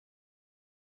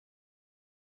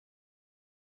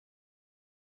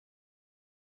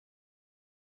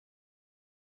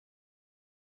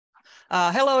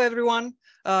Hello, everyone.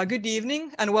 Good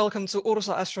evening and welcome to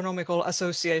Ursa Astronomical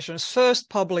Association's first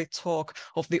public talk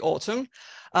of the autumn.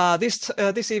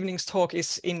 This evening's talk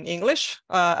is in English,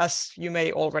 as you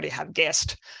may already have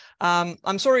guessed.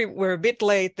 I'm sorry we're a bit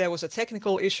late. There was a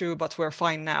technical issue, but we're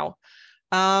fine now.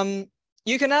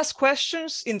 You can ask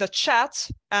questions in the chat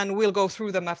and we'll go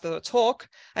through them after the talk.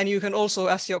 And you can also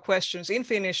ask your questions in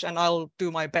Finnish and I'll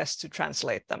do my best to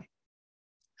translate them.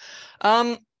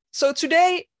 So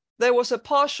today, there was a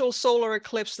partial solar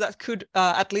eclipse that could,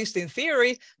 at least in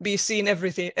theory, be seen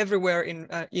everywhere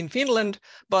in Finland,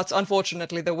 but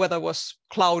unfortunately the weather was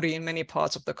cloudy in many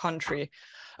parts of the country.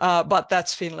 But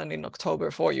that's Finland in October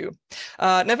for you.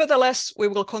 Nevertheless, we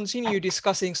will continue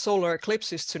discussing solar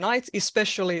eclipses tonight,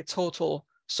 especially total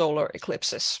solar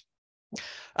eclipses.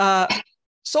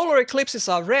 Solar eclipses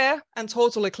are rare and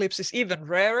total eclipses even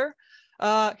rarer.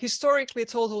 Historically,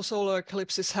 total solar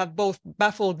eclipses have both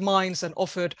baffled minds and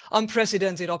offered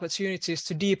unprecedented opportunities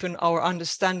to deepen our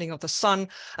understanding of the sun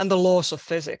and the laws of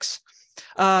physics.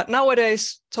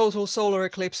 Nowadays, total solar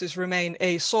eclipses remain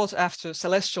a sought-after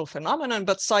celestial phenomenon,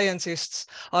 but scientists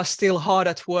are still hard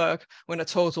at work when a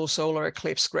total solar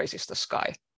eclipse graces the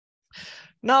sky.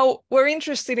 Now, we're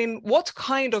interested in what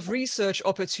kind of research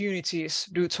opportunities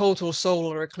do total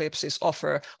solar eclipses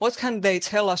offer? What can they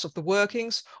tell us of the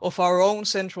workings of our own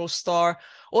central star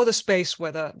or the space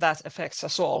weather that affects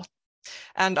us all?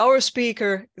 And our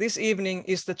speaker this evening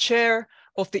is the chair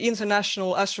of the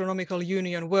International Astronomical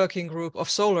Union Working Group of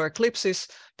Solar Eclipses,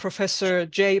 Professor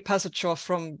Jay Pasachoff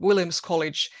from Williams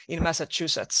College in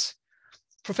Massachusetts.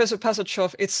 Professor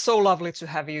Pasachoff, it's so lovely to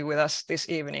have you with us this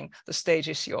evening. The stage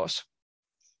is yours.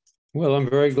 Well, I'm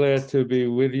very glad to be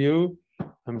with you.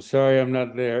 I'm sorry I'm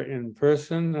not there in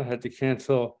person. I had to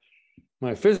cancel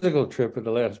my physical trip at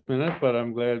the last minute, but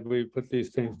I'm glad we put these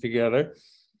things together.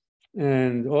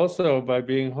 And also by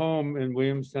being home in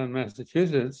Williamstown,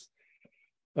 Massachusetts,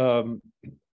 I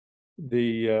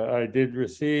did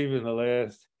receive in the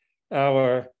last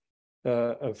hour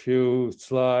a few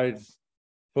slides,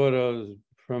 photos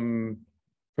from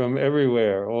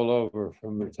everywhere, all over,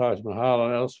 from the Taj Mahal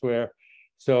and elsewhere.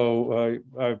 So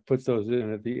I put those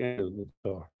in at the end of the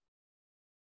talk.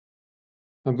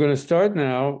 I'm going to start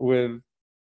now with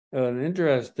an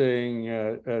interesting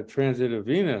transit of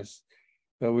Venus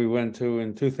that we went to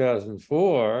in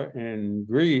 2004 in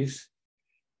Greece.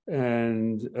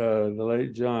 And the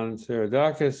late John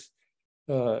Saradakis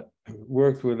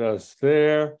worked with us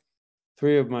there.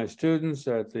 Three of my students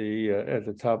at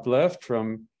the top left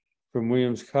from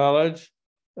Williams College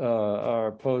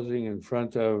are posing in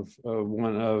front of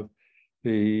one of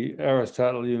the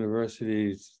Aristotle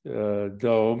University's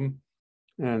dome.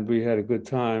 And we had a good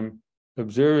time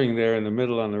observing there in the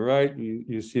middle on the right.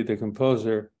 You see the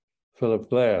composer, Philip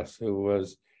Glass, who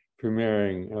was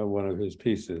premiering one of his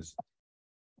pieces.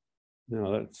 Now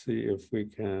let's see if we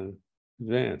can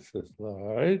advance the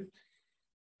slide.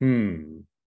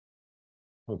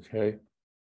 Okay.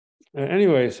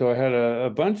 Anyway, so I had a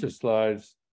bunch of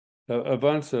slides, a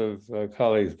bunch of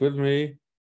colleagues with me,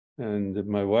 and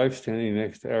my wife standing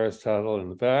next to Aristotle in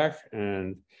the back,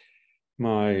 and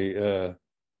my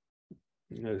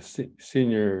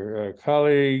senior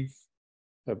colleague,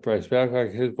 Bryce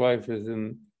Babcock, his wife is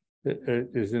in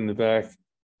the back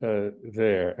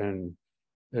there, and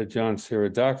John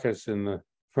Saradakis in the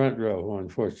front row, who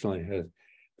unfortunately has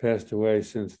passed away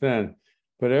since then.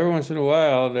 But every once in a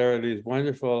while, there are these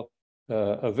wonderful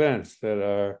events that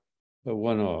are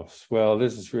one-offs. Well,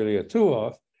 this is really a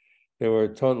two-off. There were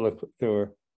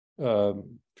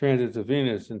transits of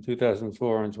Venus in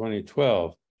 2004 and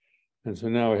 2012. And so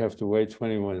now we have to wait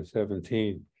 21 and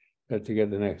 17 to get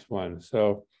the next one.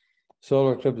 So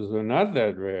solar eclipses are not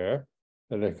that rare.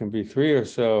 There can be 3 or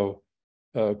so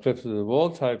eclipses of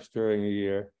all types during a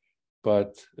year,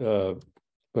 but no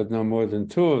more than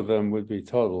 2 of them would be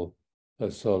total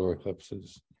solar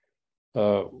eclipses.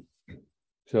 That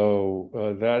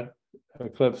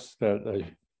eclipse that I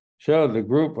showed, the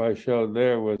group I showed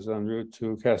there, was en route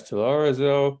to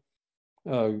Castellarizo,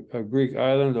 a Greek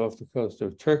island off the coast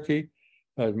of Turkey,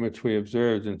 which we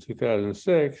observed in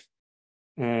 2006.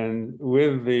 And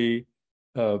with the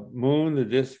moon, the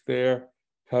disk there,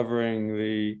 covering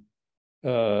the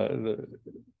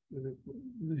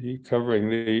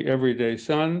everyday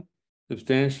sun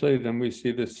substantially, then we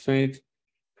see this faint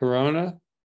corona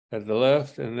at the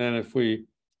left. And then if we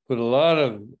put a lot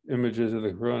of images of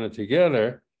the corona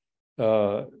together,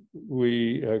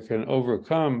 we can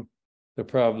overcome the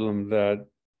problem that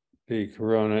the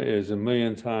corona is 1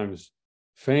 million times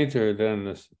fainter than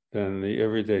the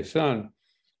everyday sun,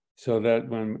 so that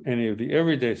when any of the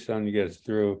everyday sun gets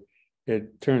through,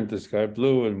 it turns the sky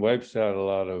blue and wipes out a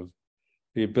lot of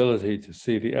the ability to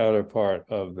see the outer part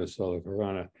of the solar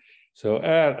corona. So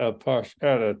at a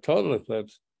total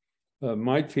eclipse,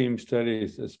 my team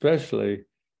studies especially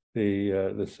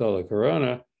the solar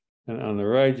corona, and on the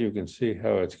right you can see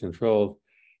how it's controlled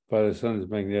by the sun's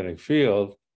magnetic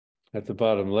field. At the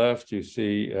bottom left, you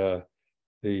see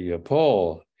the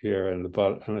pole here, and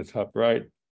on the top right,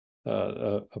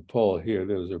 a pole here.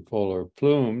 Those are polar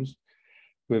plumes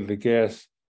with the gas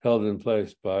held in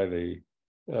place by the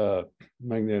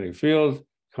magnetic field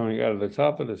coming out of the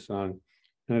top of the sun.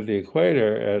 And at the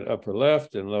equator, at upper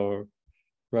left and lower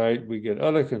right, we get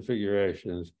other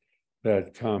configurations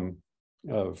that come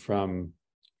from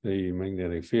the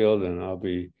magnetic field, and I'll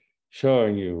be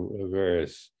showing you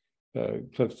various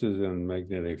eclipses and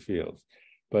magnetic fields.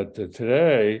 But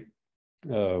today,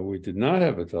 we did not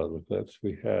have a total eclipse.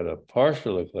 We had a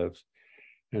partial eclipse,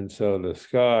 and so the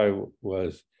sky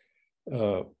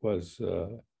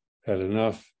had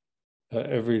enough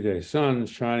everyday sun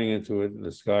shining into it, and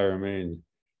the sky remained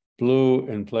blue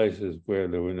in places where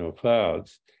there were no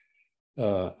clouds.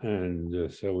 So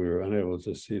we were unable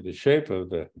to see the shape of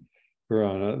the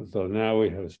corona, though now we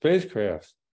have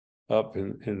spacecrafts up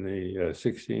in the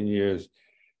 16 years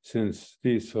since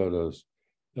these photos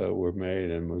were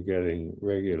made, and we're getting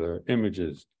regular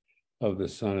images of the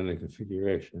sun and the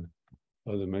configuration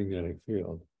of the magnetic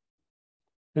field.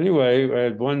 Anyway, I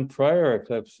had one prior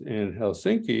eclipse in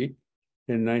Helsinki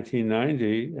in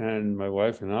 1990, and my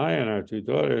wife and I and our two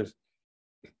daughters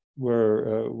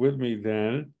were with me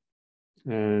then,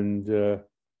 and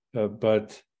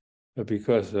but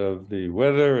because of the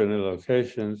weather and the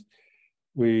locations,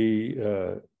 we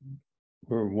were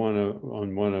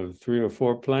on one of 3 or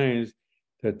 4 planes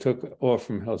that took off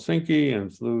from Helsinki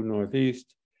and flew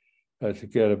northeast to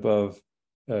get above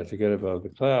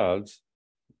the clouds.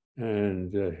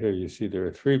 And here you see there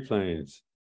are 3 planes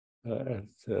at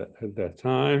that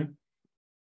time.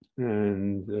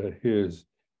 And here's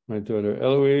my daughter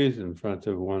Eloise in front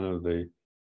of one of the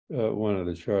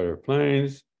charter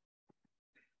planes.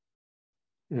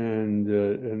 And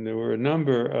there were a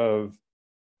number of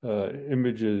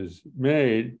images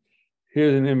made.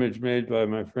 Here's an image made by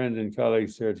my friend and colleague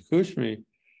Serge Kouchmy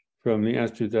from the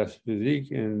Institut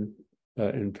d'Astrophysique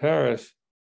in Paris,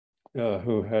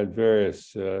 who had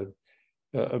various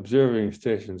observing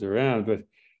stations around.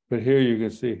 But here you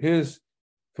can see his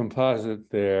composite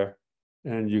there,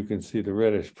 and you can see the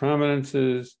reddish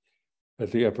prominences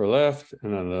at the upper left,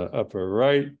 and on the upper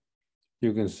right,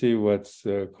 you can see what's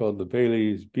called the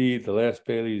Bailey's bead. The last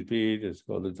Bailey's bead is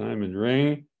called the diamond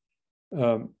ring,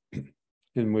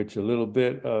 in which a little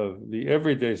bit of the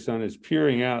everyday sun is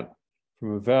peering out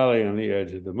from a valley on the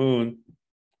edge of the moon,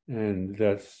 and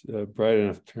that's bright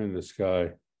enough to turn the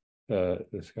sky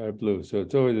blue. So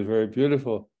it's always a very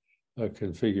beautiful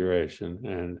configuration,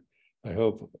 and I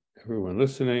hope everyone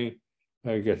listening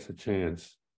gets a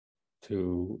chance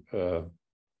to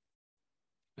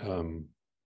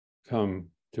come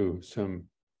to some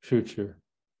future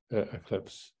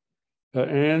eclipse.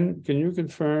 Anne, can you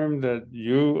confirm that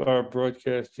you are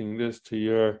broadcasting this to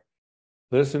your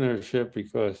listenership?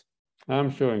 Because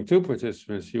I'm showing 2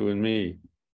 participants, you and me,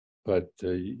 but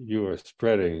you are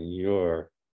spreading your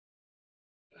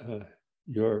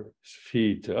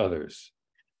feed to others.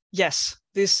 Yes,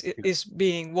 this is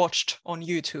being watched on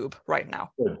YouTube right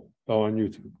now. Good. Oh, on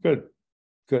YouTube. Good.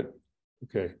 Good.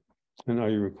 Okay. And are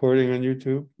you recording on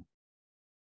YouTube?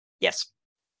 Yes.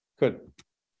 Good.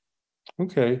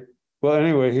 Okay. Well,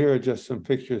 anyway, here are just some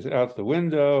pictures out the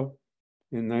window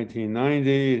in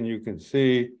 1990, and you can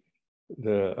see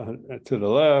to the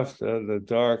left, the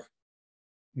dark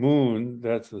moon.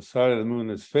 That's the side of the moon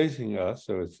that's facing us,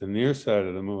 so it's the near side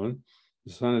of the moon.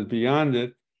 The sun is beyond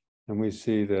it, and we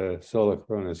see the solar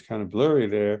corona is kind of blurry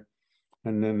there,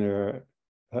 and then there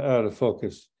are out of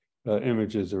focus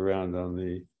images around on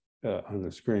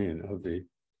the screen of the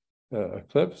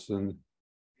eclipse. And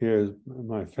here's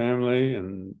my family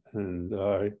and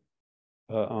I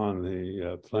on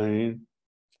the plane.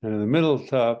 And in the middle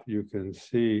top, you can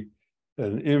see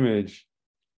an image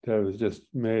that was just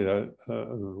made of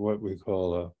what we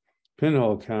call a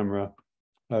pinhole camera.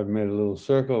 I've made a little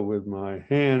circle with my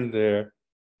hand there,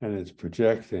 and it's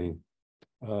projecting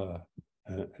an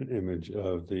image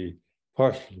of the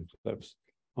partial eclipse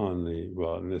on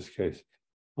well, in this case,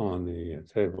 on the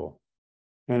table.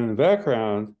 And in the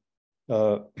background,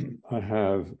 I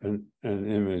have an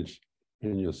image,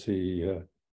 and you'll see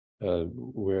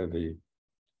where the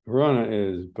corona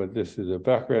is, but this is a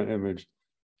background image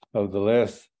of the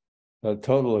last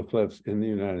total eclipse in the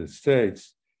United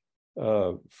States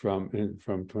from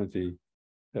 20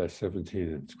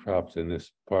 17. It's cropped in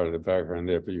this part of the background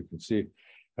there, but you can see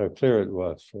how clear it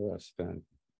was for us then.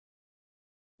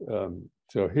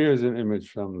 So here's an image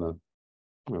from the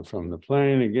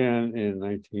plane again in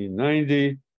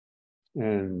 1990,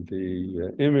 and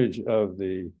the image of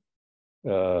the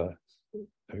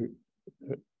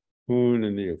moon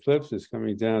and the eclipse is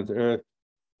coming down to Earth,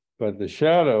 but the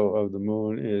shadow of the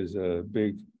moon is a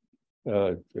big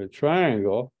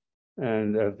triangle,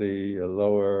 and at the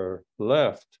lower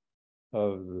left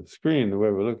of the screen, the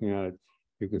way we're looking at it,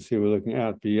 you can see we're looking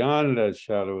out beyond that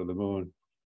shadow of the moon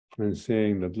and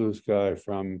seeing the blue sky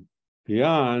from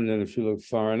beyond. And if you look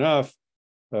far enough,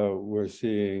 we're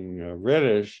seeing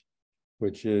reddish,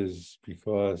 which is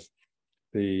because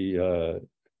the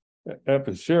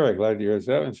atmospheric light, the Earth's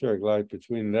atmospheric light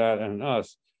between that and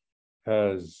us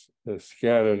has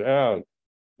scattered out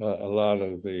a lot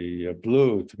of the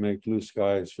blue to make blue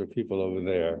skies for people over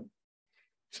there.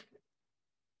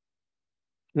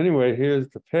 Anyway, here's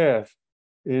the path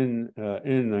in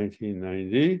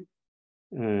 1990,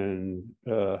 and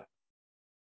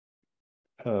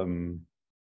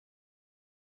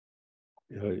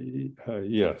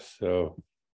yes. So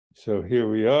here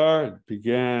we are. It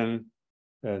began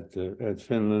at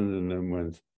Finland and then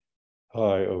went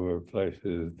high over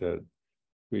places that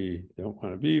we don't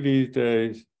want to be these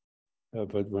days,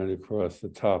 but went across the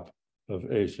top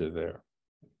of Asia there.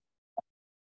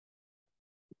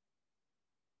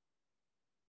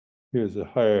 Here's a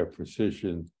higher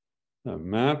precision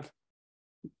map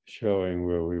showing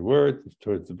where we were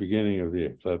towards the beginning of the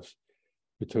eclipse.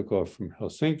 We took off from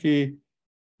Helsinki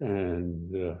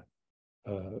and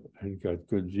got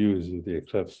good views of the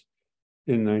eclipse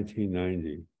in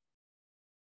 1990.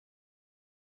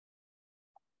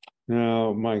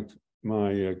 Now, my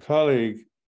colleague,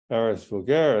 Aris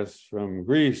Voulgaris from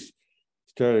Greece,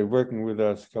 started working with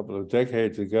us a couple of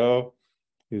decades ago.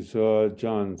 You saw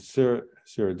John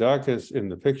Siridakis in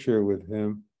the picture with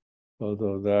him,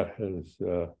 although that has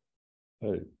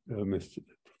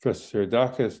Professor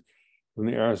Siridakis from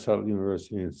the Aristotle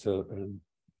University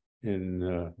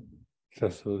in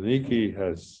Thessaloniki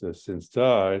has since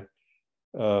died.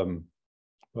 But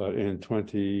in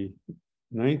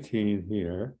 2019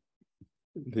 here,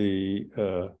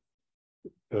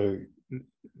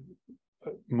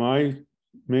 my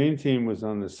main team was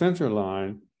on the center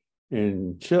line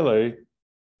in Chile,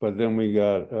 but then we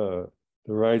got the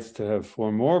rights to have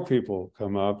 4 more people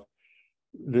come up,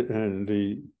 and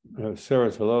the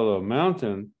Cerro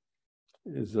mountain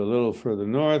is a little further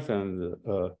north and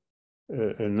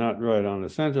not right on the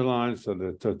center line, so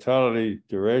the totality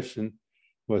duration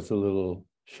was a little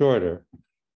shorter.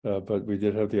 But we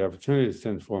did have the opportunity to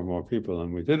send 4 more people,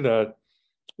 and we did that.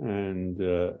 And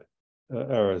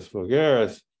Aris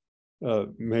Voulgaris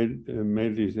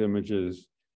made these images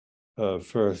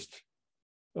first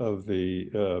of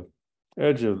the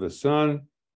edge of the sun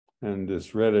and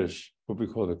this reddish, what we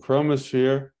call the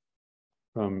chromosphere,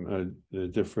 from the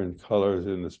different colors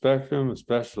in the spectrum,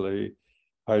 especially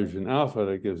hydrogen alpha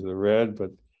that gives the red,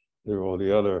 but there are all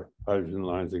the other hydrogen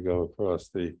lines that go across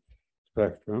the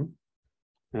spectrum.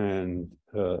 And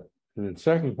in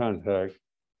second contact,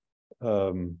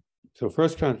 so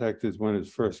first contact is when it's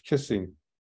first kissing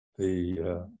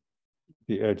the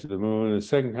edge of the moon. The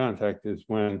second contact is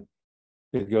when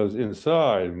it goes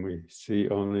inside and we see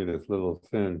only this little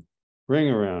thin ring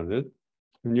around it.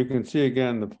 And you can see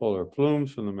again the polar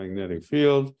plumes from the magnetic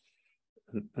field,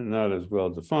 not as well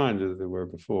defined as they were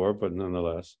before, but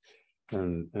nonetheless,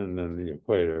 and then the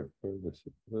equator for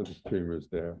the streamers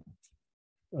there.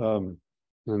 And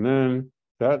then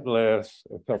that lasts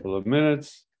a couple of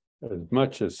minutes, as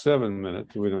much as 7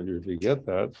 minutes. We don't usually get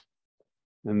that.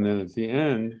 And then at the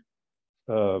end,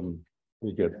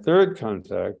 we get third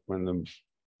contact when the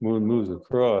moon moves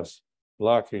across,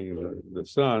 blocking the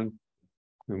sun.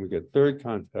 And we get third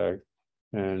contact,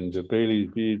 and the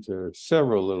Bailey's beads are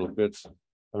several little bits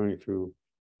coming through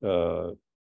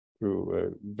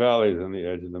valleys on the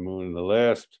edge of the moon. And the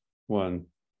last one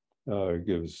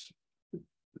gives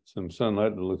some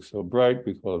sunlight that looks so bright,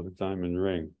 we call it the diamond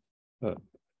ring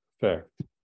effect.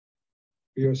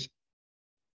 Yes.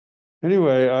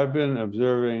 Anyway, I've been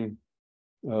observing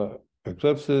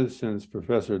eclipses since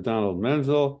Professor Donald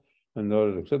Menzel, a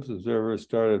noted eclipse observer,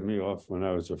 started me off when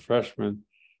I was a freshman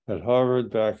at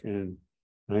Harvard back in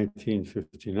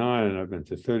 1959, and I've been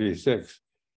to 36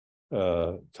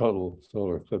 total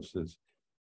solar eclipses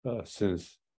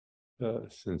since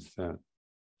then.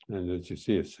 And as you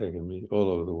see, it's taken me all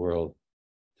over the world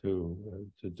to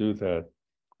do that.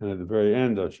 And at the very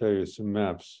end, I'll show you some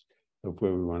maps of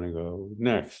where we want to go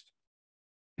next,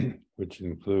 which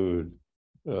include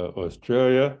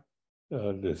Australia,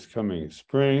 this coming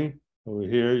spring. Over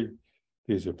here,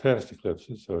 these are past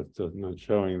eclipses, so it's not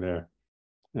showing there.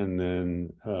 And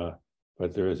then,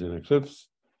 but there is an eclipse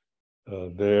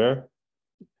there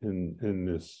in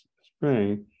this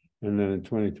spring. And then in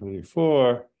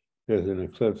 2024, there's an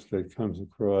eclipse that comes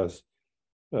across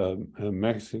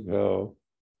Mexico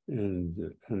and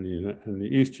the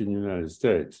eastern United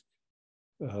States.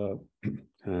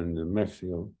 And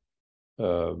Mexico,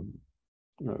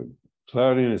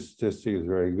 cloudiness statistic is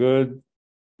very good.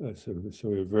 So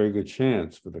we have a very good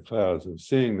chance for the clouds of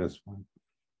seeing this one.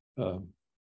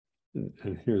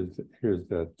 And here's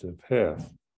that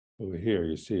path over here.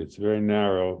 You see it's very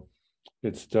narrow.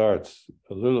 It starts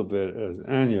a little bit as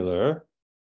annular,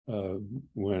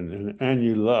 when an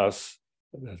annulus,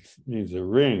 that means a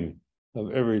ring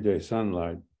of everyday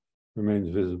sunlight, remains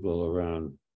visible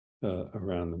around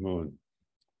the moon.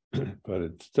 But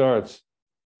it starts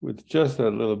with just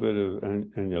that little bit of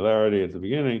annularity at the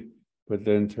beginning, but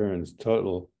then turns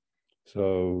total.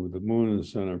 So the moon and the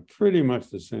sun are pretty much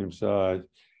the same size,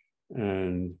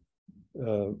 and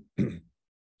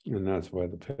that's why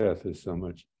the path is so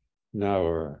much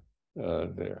narrower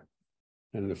there.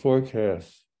 And the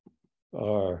forecasts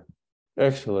are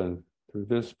excellent through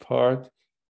this part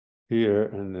here,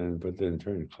 but then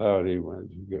turn cloudy when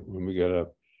we get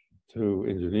up to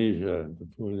Indonesia and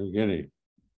Papua New Guinea,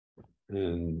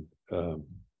 and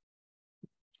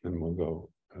we'll go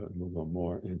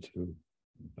more into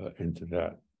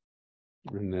that.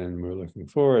 And then we're looking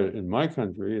forward in my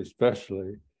country,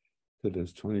 especially to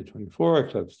this 2024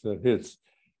 eclipse that hits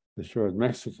the shore of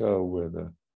Mexico, where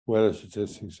the weather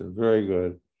statistics are very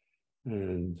good,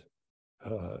 and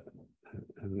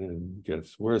then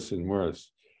gets worse and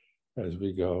worse as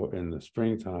we go in the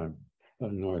springtime,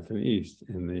 north and east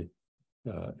in the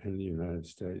United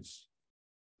States.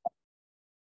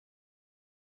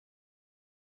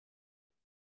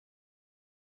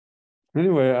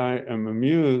 Anyway, I am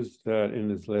amused that in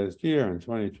this last year, in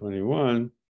 2021,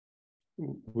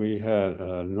 we had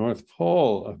a North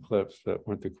Pole eclipse that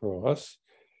went across,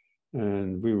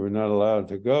 and we were not allowed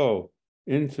to go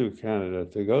into Canada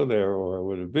to go there, or I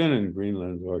would have been in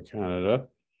Greenland or Canada.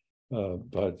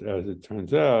 But as it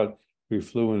turns out, we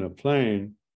flew in a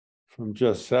plane from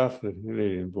just south of the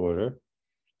Canadian border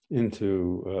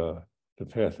into the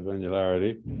path of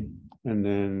annularity, and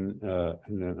then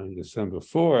on December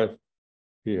 4th,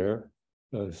 here,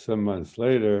 some months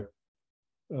later,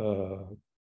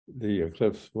 the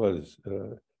eclipse was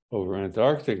over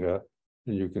Antarctica,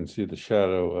 and you can see the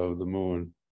shadow of the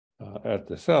moon at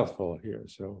the South Pole here.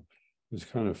 So it was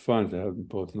kind of fun to have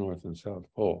both North and South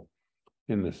Pole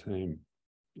in the same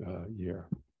year.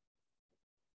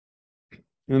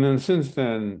 And then since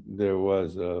then, there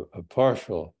was a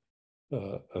partial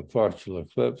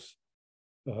eclipse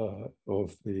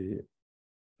off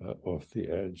the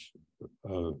edge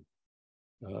of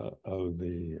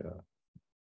the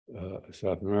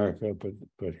South America,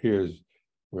 but here's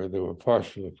where there were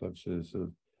partial eclipses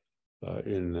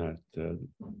in that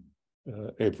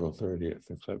April 30th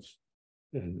eclipse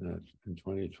in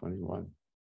 2021.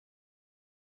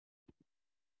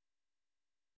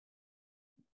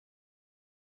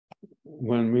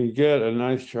 When we get a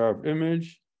nice sharp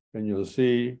image, and you'll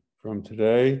see from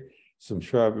today, some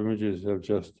sharp images have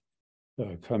just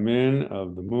come in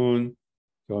of the moon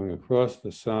going across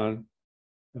the sun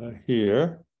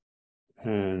here,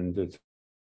 and it's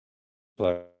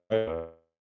like the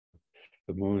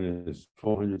moon is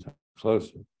 400 times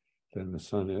closer than the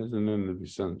sun is, and then there'll be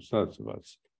some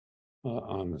sunspots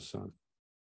on the sun.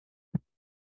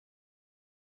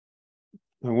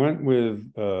 I went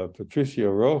with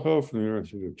Patricio Rojo from the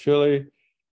University of Chile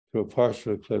to a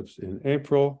partial eclipse in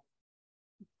April,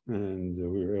 and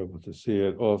we were able to see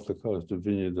it off the coast of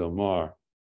Viña del Mar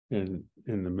in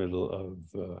the middle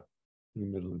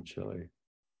of Chile.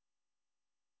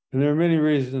 And there are many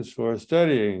reasons for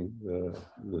studying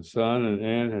the sun, and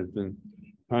Anne has been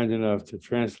kind enough to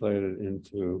translate it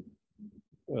into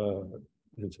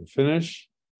Finnish.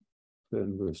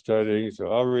 And we're studying,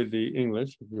 so I'll read the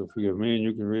English, if you'll forgive me, and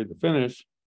you can read the Finnish.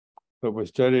 But we're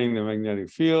studying the magnetic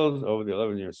field over the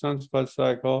 11-year sunspot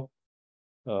cycle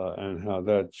and how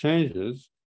that changes.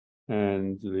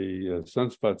 And the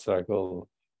sunspot cycle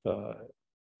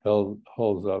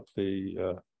holds up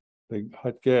the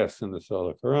hot gas in the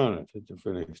solar corona to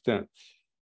different extents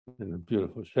in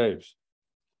beautiful shapes.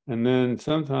 And then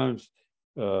sometimes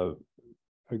a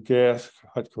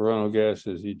hot coronal gas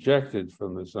is ejected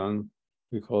from the sun.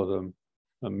 We call them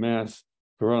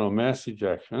coronal mass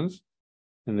ejections,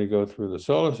 and they go through the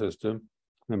solar system.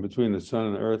 And between the sun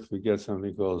and the Earth, we get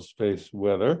something called space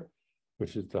weather,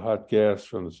 which is the hot gas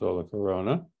from the solar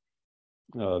corona.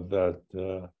 that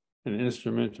an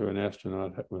instrument or an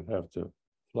astronaut would have to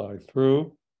fly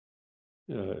through.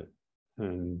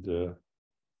 And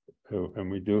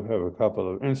we do have a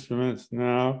couple of instruments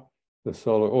now, the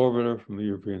Solar Orbiter from the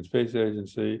European Space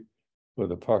Agency, or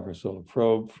the Parker Solar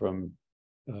Probe from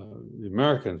the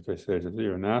American Space Agency,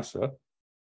 or NASA.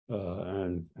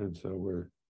 And so we're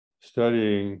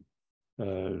studying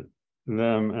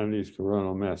them and these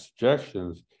coronal mass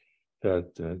ejections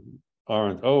that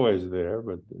aren't always there,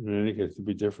 but in any case to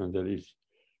be different at each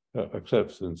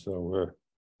eclipse. And so we're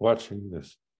watching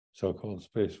this so-called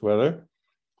space weather.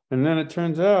 And then it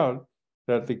turns out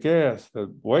that the gas, the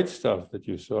white stuff that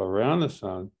you saw around the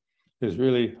sun, is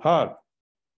really hot.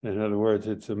 In other words,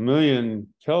 it's 1,000,000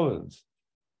 kelvins.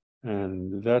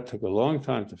 And that took a long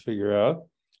time to figure out,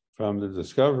 from the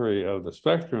discovery of the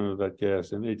spectrum of that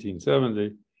gas in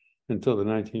 1870 until the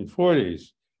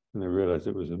 1940s, when they realized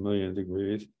it was 1,000,000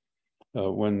 degrees,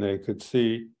 when they could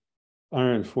see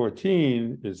iron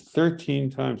 14 is 13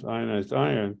 times ionized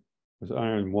iron, because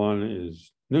iron 1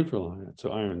 is neutral iron.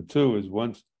 So iron 2 is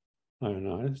once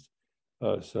ionized.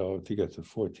 So to get to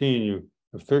 14, you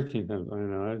have 13 times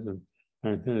ionized, and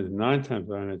iron 10 is 9 times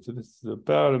ionized. So this is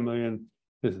about 1,000,000.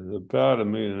 This is about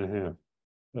 1.5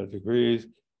 degrees,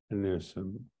 and there's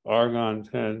some argon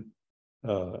 10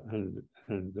 and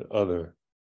other.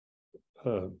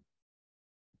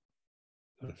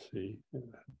 Let's see.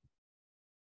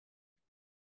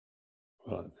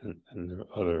 Well, and there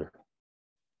are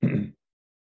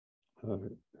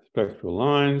other spectral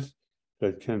lines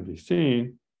that can be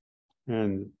seen.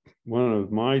 And one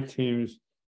of my team's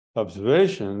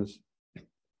observations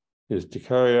is to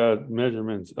carry out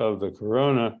measurements of the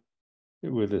corona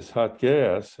with this hot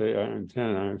gas, say iron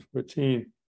 10, iron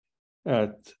 14,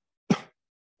 at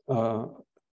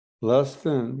less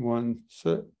than 1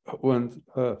 second.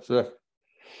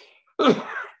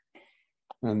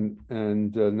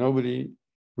 and nobody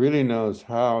really knows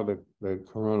how the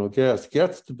coronal gas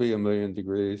gets to be 1,000,000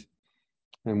 degrees.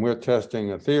 And we're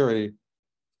testing a theory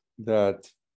that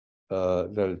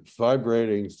it's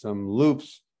vibrating some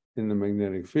loops in the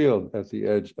magnetic field at the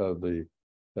edge of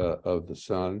the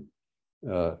sun.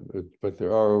 But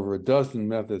there are over a dozen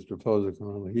methods proposed for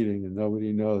coronal heating, and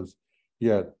nobody knows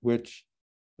yet which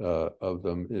of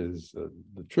them is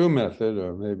the true method,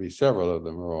 or maybe several of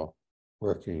them are all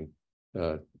working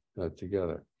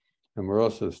together. And we're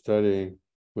also studying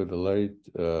with the late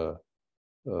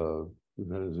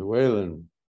Venezuelan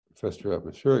professor of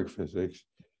atmospheric physics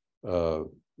how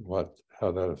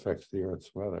that affects the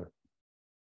Earth's weather.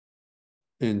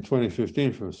 In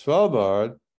 2015, from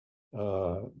Svalbard,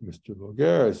 Mr.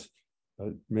 Bulgaris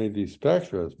made these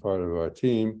spectra as part of our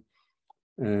team,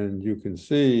 and you can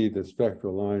see the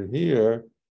spectral line here,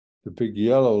 the big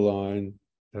yellow line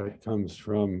that comes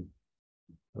from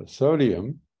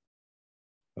sodium.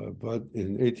 But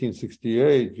in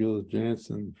 1868, Jules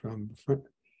Janssen from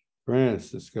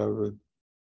France discovered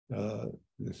that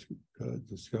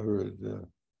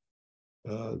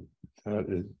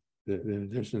in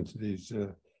addition to these,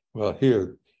 well,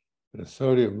 here, the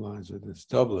sodium lines are this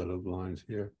doublet of lines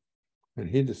here. And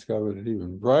he discovered an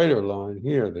even brighter line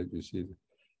here that you see, the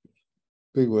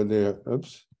big one there,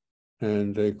 oops.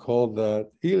 And they called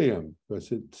that helium,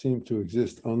 because it seemed to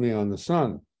exist only on the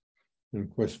sun. And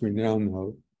of course, we now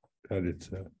know that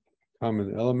it's a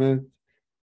common element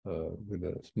with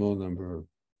a small number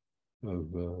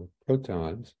of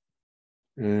protons.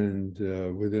 And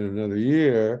within another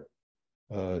year,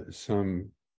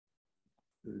 some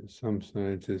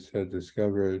scientists had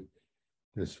discovered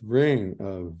this ring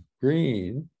of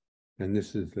green, and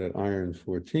this is that iron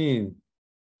 14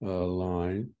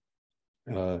 line,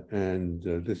 and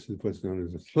this is what's known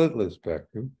as a slitless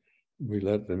spectrum. We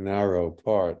let the narrow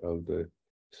part of the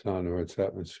sun or its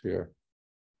atmosphere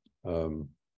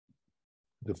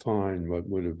define what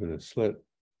would have been a slit,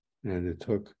 and it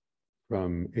took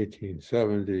from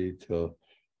 1870 till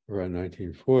around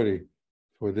 1940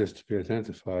 for this to be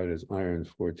identified as iron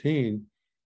 14,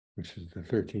 which is the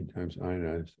 13 times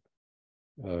ionized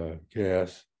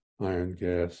gas, iron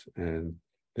gas, and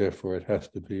therefore it has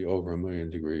to be over 1,000,000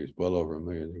 degrees, well over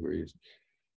 1,000,000 degrees,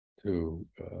 to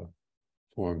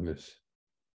form this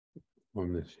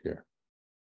here.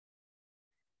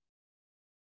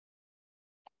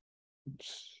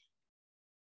 Oops.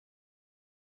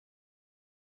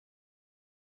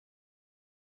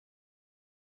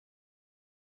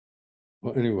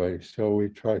 Well, anyway, so we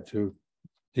try to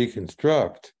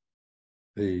deconstruct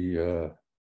the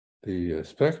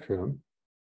spectrum,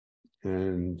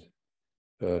 and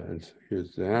so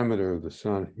here's the diameter of the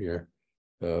sun here,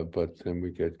 but then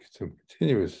we get some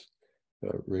continuous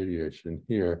radiation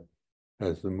here,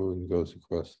 as the moon goes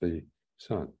across the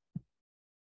sun.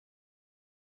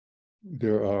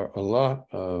 There are a lot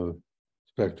of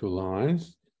spectral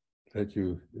lines that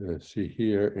you see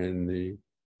here in the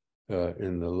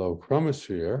low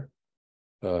chromosphere.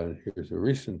 Here's a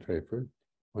recent paper,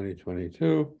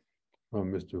 2022,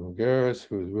 from Mr. Voulgaris,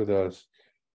 who is with us,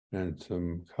 and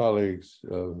some colleagues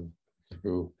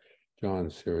through John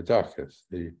Siridakis,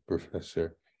 the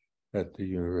professor at the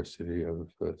University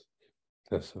of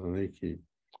Thessaloniki.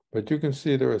 But you can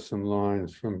see there are some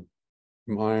lines from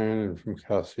iron and from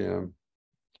calcium,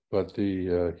 but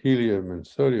the helium and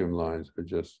sodium lines are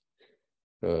just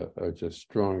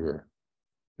stronger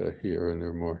here, and there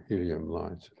are more helium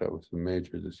lines. So that was a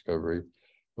major discovery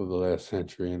of the last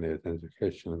century and the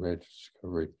identification of the major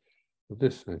discovery of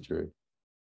this century.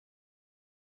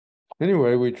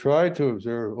 Anyway, we tried to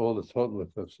observe all the total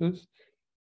eclipses,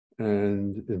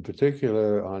 and in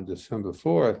particular on December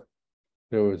 4th,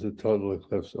 there was a total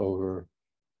eclipse over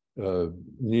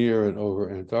near and over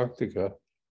Antarctica,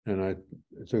 and I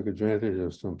took advantage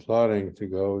of some plotting to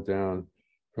go down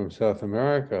from South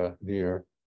America near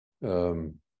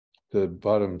the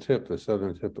bottom tip, the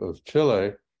southern tip of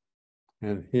Chile,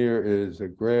 and here is a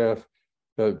graph,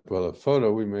 a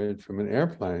photo we made from an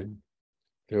airplane.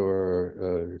 There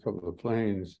were a couple of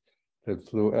planes that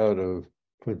flew out of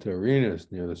Punta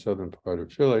Arenas near the southern part of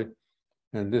Chile,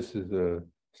 and this is a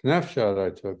snapshot I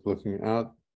took looking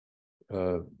out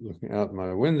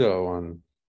my window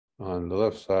on the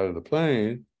left side of the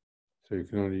plane. So you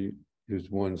can only use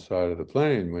one side of the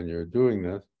plane when you're doing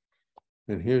this.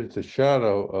 And here's the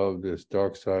shadow of this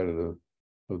dark side of the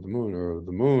moon, or of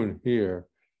the moon here.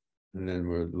 And then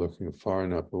we're looking far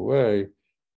enough away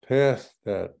past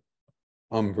that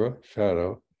umbra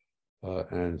shadow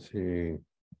and seeing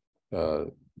a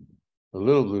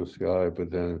little blue sky, but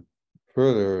then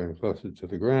further and closer to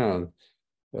the ground,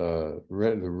 the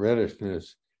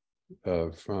reddishness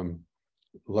from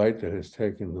light that has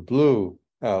taken the blue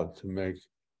out to make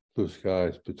blue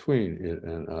skies between it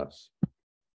and us.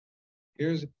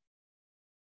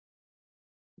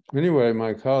 Anyway,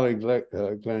 my colleague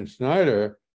Glenn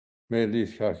Schneider made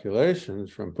these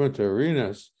calculations from Punta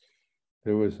Arenas.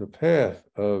 There was a path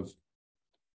of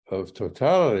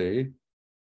totality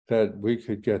that we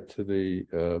could get to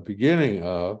the beginning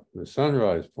of the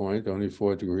sunrise point, only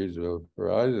 4 degrees of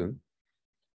horizon.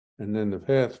 And then the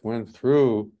path went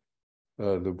through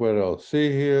the Weddell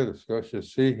Sea here, the Scotia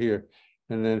Sea here,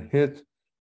 and then hit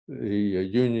the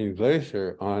Union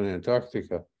Glacier on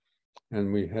Antarctica.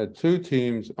 And we had 2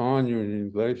 teams on Union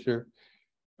Glacier,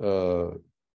 and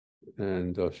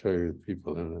I'll show you the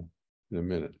people in a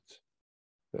minute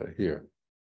here.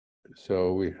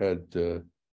 So we had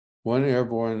one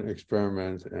airborne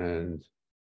experiment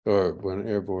or one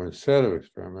airborne set of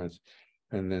experiments,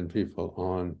 and then people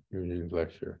on Union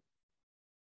Glacier.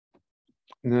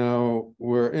 Now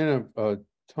we're in a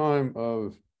time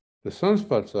of the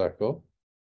sunspot cycle,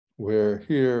 where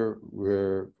here we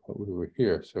were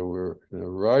here, so we're in a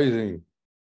rising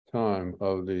time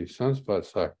of the sunspot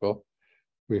cycle.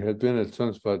 We had been at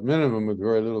sunspot minimum with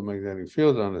very little magnetic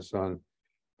field on the sun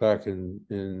back in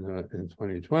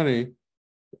 2020,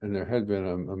 and there had been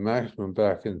a maximum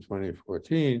back in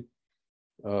 2014,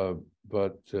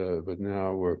 but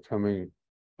now we're coming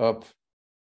up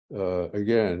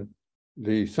again.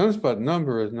 The sunspot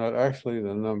number is not actually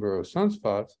the number of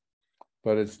sunspots,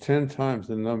 but it's 10 times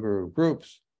the number of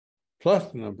groups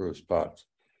plus the number of spots.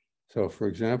 So for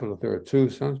example, if there are 2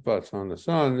 sunspots on the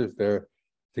sun, if they're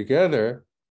together,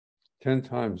 10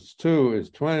 times 2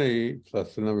 is 20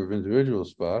 plus the number of individual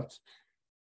spots.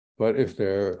 But if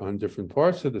they're on different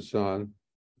parts of the sun,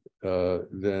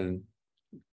 then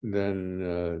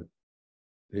the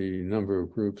number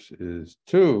of groups is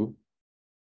 2.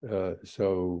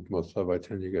 So multiplied by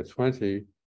 10, you get 20.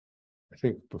 I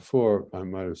think before I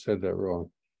might have said that wrong.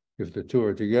 If the 2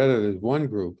 are together, there's 1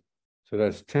 group. So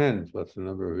that's 10 plus the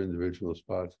number of individual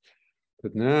spots.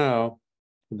 But now,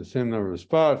 with the same number of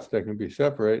spots, they can be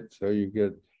separate. So you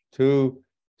get 2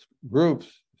 groups.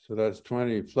 So that's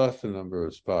 20 plus the number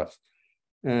of spots.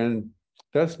 And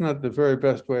that's not the very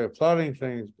best way of plotting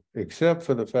things, except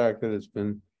for the fact that it's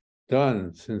been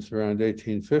done since around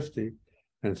 1850.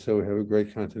 And so we have a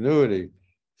great continuity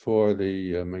for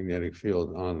the magnetic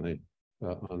field on the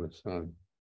sun.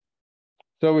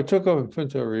 So we took over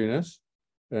Punta Arenas,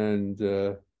 and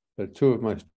 2 of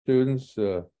my students,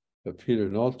 Peter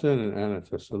Knowlton and Anna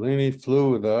Tossolini, flew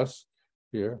with us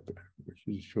here.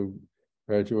 She'll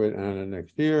graduate Anna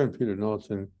next year, and Peter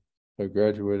Knowlton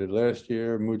graduated last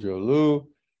year, Mujo Lu,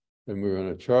 and we were on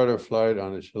a charter flight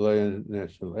on the Chilean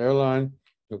National Airline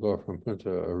to go from Punta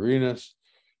Arenas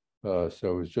So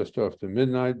it was just after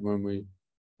midnight when we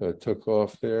took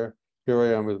off there. Here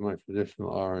I am with my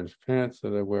traditional orange pants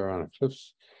that I wear on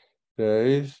eclipse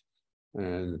days,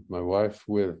 and my wife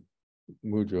with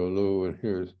Mujo Lu, and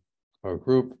here's our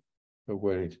group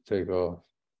waiting to take off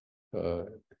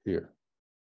here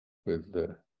with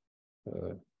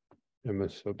Emma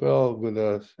Sobel with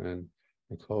us, and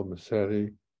Nicole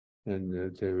Massetti,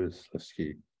 and David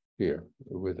Slisky here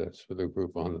with us for the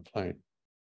group on the plane.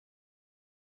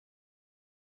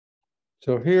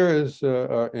 So here is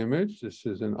our image. This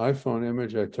is an iPhone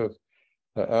image I took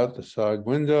out the side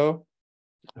window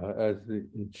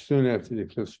soon after the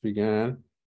eclipse began,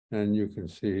 and you can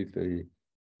see the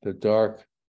dark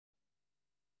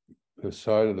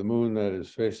side of the moon that is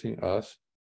facing us,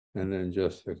 and then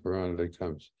just the corona that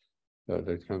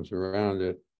comes around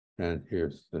it, and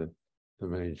here's the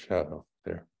main shadow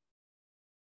there.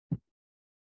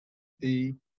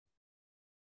 So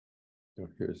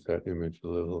here's that image a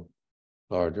little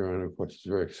larger, and of course it's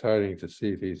very exciting to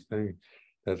see these things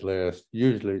that last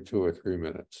usually 2 or 3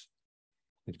 minutes.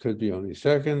 It could be only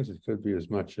seconds, it could be as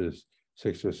much as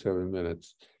 6 or 7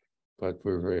 minutes, but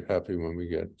we're very happy when we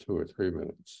get 2 or 3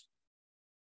 minutes.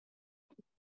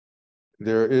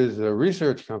 There is a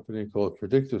research company called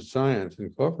Predictive Science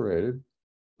Incorporated,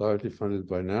 largely funded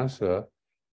by NASA,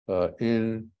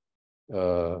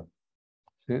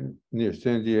 near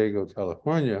San Diego,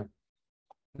 California,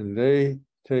 and they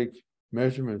take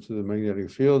measurements of the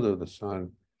magnetic field of the sun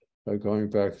going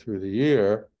back through the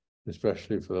year,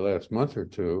 especially for the last month or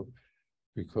two,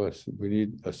 because we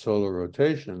need a solar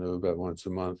rotation of about once a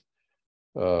month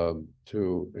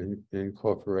to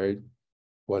incorporate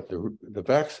what the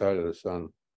backside of the sun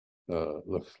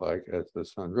looks like as the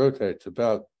sun rotates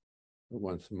about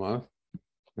once a month.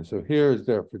 And so here is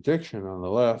their prediction on the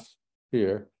left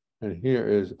here, and here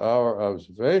is our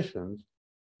observations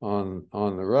on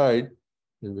the right,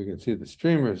 and we can see the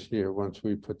streamers here once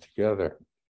we put together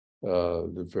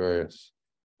the various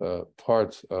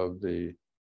parts of the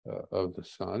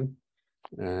sun,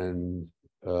 and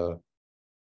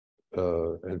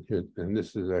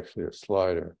this is actually a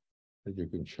slider that you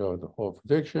can show the whole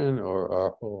prediction or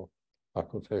our whole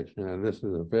occultation, and this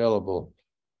is available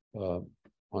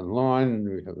online.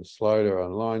 We have a slider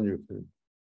online you can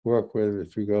work with.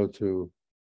 If you go to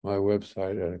my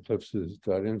website at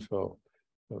eclipses.info,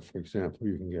 for example,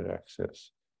 you can get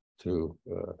access to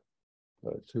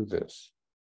this.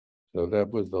 So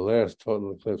that was the last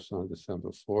total eclipse on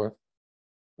December 4th,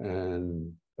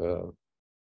 and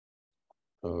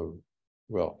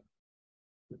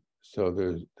so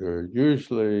there are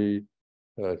usually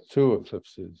 2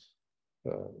 eclipses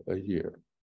a year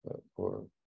or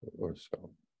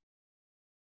so.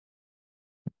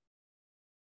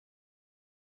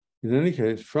 In any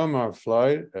case, from our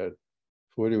flight at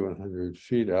 4,100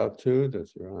 feet altitude,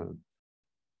 that's around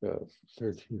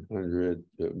 1,300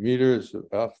 meters of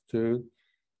altitude,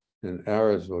 and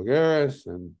Aris Vulgaris,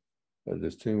 and a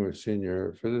distinguished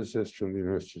senior physicist from the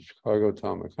University of Chicago,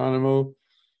 Tom Economou,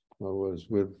 was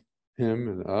with him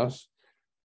and us,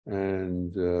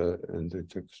 and they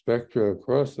took spectra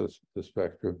across the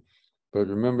spectrum. But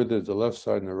remember, there's a left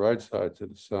side and a right side to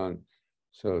the sun,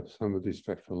 so some of these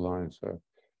spectral lines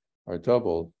are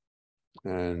doubled,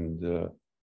 and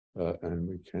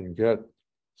we can get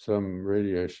some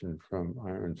radiation from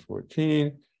iron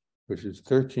 14, which is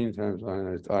 13 times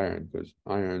ionized iron, because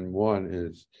iron 1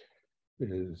 is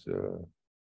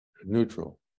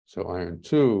neutral. So iron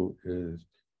 2 is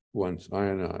once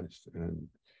ionized, and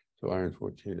so iron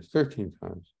 14 is 13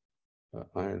 times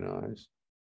ionized.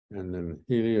 And then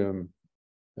helium,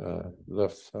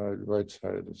 left side, right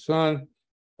side of the sun,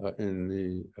 in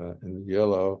the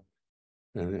yellow,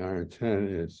 and the iron 10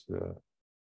 is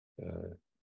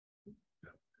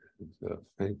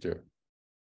fainter,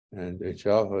 and H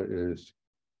alpha is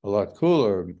a lot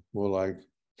cooler, more like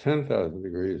 10,000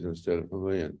 degrees instead of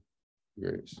 1,000,000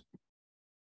 degrees.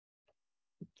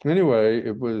 Anyway,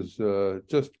 it was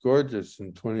just gorgeous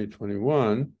in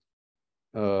 2021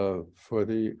 for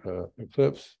the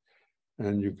eclipse,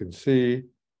 and you can see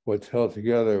what's held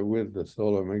together with the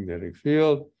solar magnetic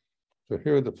field. So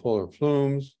here are the polar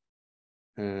plumes,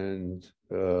 and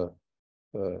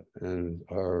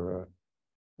our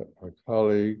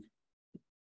colleague,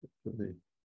 let me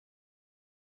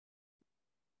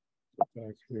go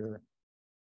back here.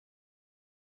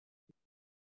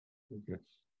 I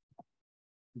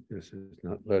guess it's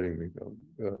not letting me go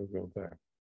back.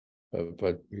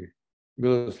 But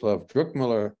Miloslav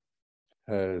Druckmüller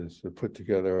has put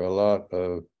together a lot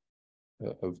of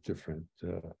different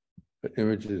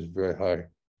images, very high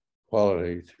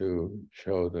quality, to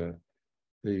show the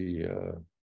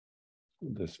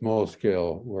the small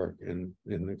scale work in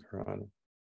the Corona.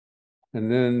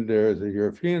 And then there's a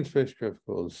European spacecraft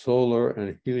called Solar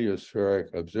and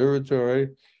Heliospheric Observatory,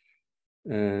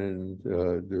 and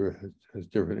there has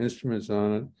different instruments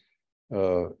on it,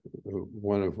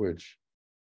 one of which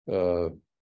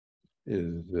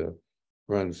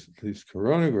runs these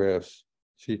coronagraphs,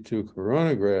 C2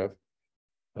 coronagraph,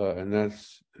 and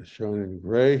that's shown in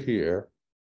gray here,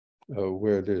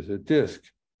 where there's a disk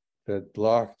that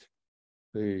blocked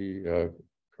the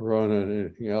corona and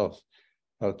anything else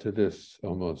out to this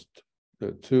almost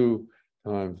 2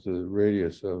 times the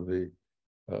radius of the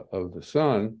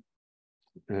sun,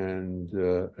 and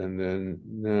then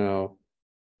now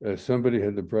somebody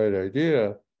had the bright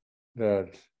idea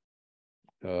that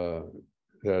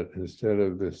that instead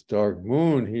of this dark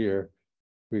moon here,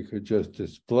 we could just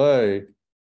display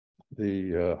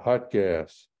the hot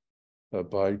gas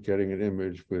by getting an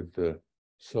image with the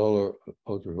solar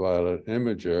ultraviolet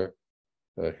imager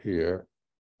here,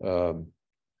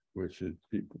 which is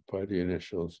by the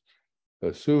initials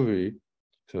SUVI.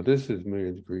 So this is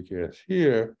million-degree gas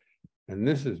here, and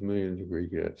this is million-degree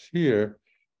gas here.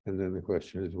 And then the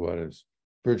question is, what is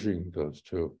bridging those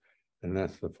two? And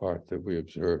that's the part that we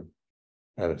observe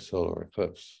at a solar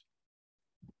eclipse.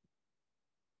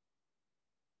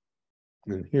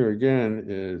 And here again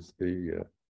is the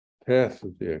path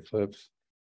of the eclipse,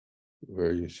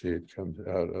 where you see it comes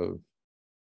out of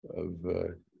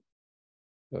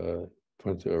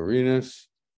Punta Arenas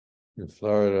in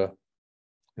Florida,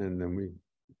 and then we,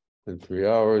 in 3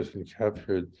 hours, we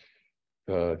captured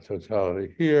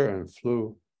totality here and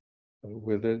flew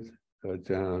with it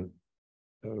down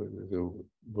the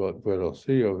Weddell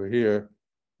Sea over here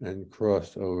and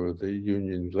crossed over the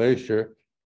Union Glacier.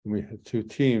 And we had 2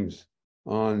 teams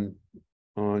on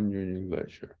Union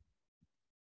Glacier.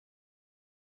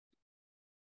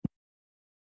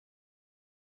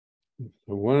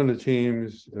 So one of the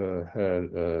teams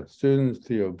had students,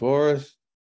 Theo Boris,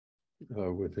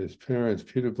 with his parents,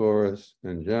 Peter Boris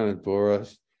and Janet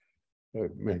Boris,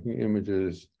 making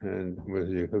images. And when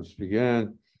the eclipse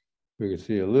began, we could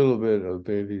see a little bit of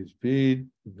Bailey's bead,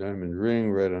 diamond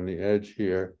ring right on the edge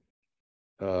here.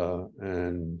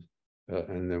 And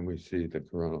then we see the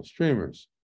coronal streamers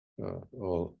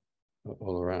all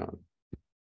around.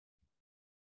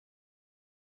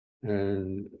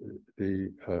 And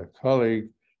the colleague,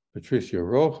 Patricia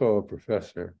Rojo, a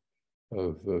professor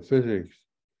of physics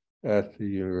at the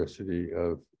University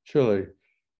of Chile,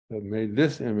 made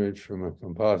this image from a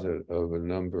composite of a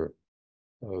number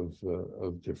of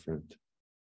different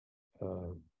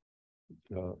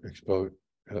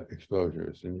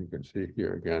exposures. And you can see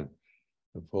here again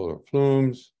the polar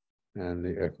plumes and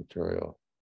the equatorial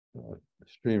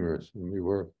streamers. And we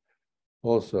work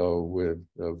also with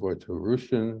Wojciech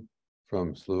Rushin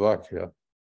from Slovakia,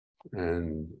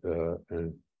 and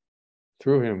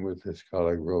through him with his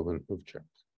colleague Robin Hubchak.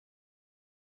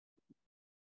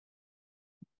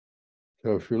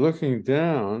 So if you're looking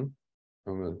down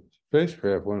from a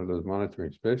spacecraft, one of those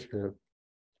monitoring spacecraft,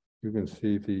 you can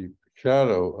see the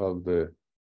shadow of the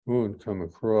moon come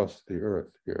across the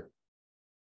Earth here.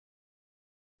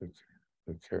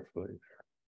 Look carefully there.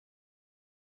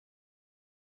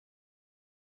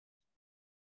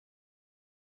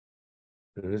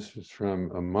 And this is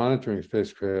from a monitoring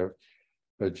spacecraft,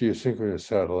 a geosynchronous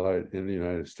satellite in the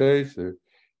United States.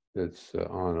 It's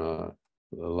on a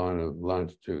line of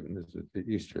longitude, and this is the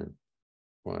eastern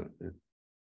one.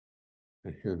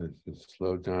 And here this is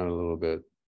slowed down a little bit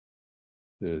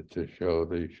to show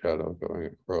the shadow going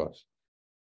across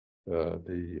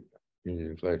the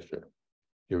Union Glacier,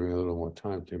 giving a little more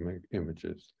time to make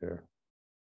images there.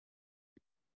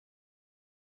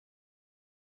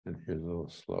 And here's a little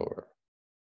slower.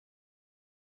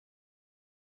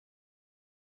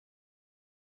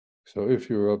 So if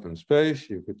you were up in space,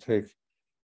 you could take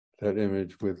that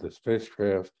image with the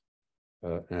spacecraft,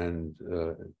 and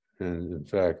in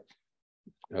fact,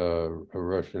 a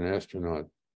Russian astronaut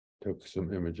took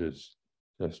some images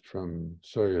just from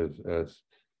Soyuz as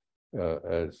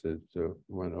it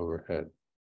went overhead.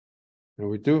 And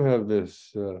we do have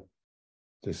this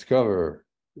Discover,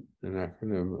 an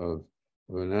acronym of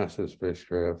a NASA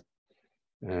spacecraft,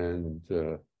 and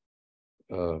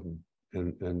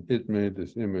it made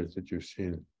this image that you've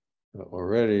seen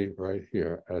already right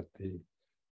here at the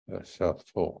South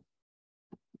Pole.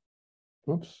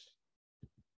 Oops.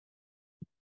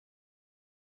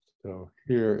 So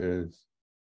here's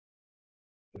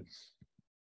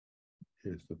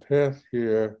the path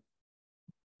here.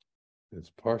 It's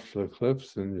partial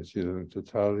eclipse, and you see that the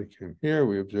totality came here.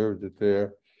 We observed it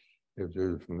there. We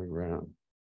observed it from the ground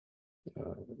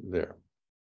there.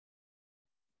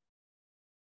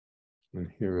 And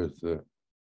here is the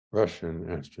Russian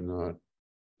astronaut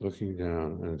looking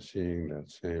down and seeing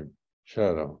that same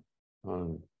shadow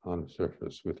on the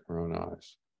surface with her own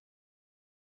eyes.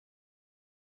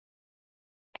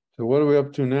 So what are we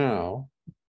up to now?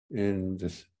 In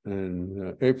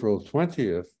April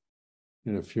 20th,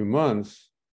 in a few months,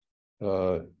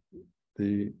 there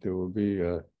will be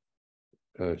a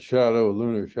shadow, a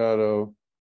lunar shadow,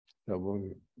 that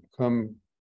will come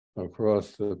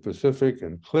across the Pacific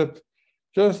and clip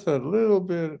just a little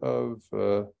bit of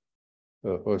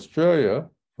Australia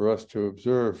for us to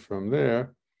observe from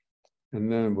there. And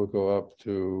then we'll go up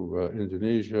to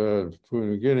Indonesia and Papua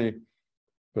New Guinea.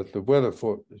 But the weather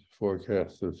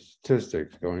forecast, the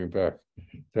statistics going back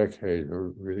decades are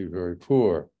really very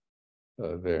poor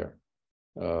there.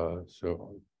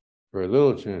 So very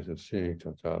little chance of seeing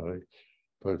totality.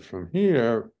 But from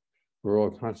here, we're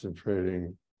all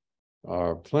concentrating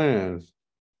our plans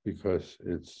because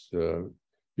it's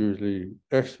usually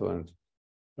excellent,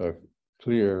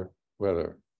 clear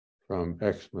weather from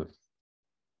Xmas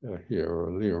here,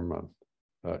 or Learmonth,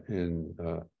 in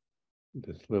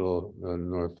this little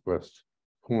northwest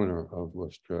corner of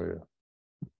Australia.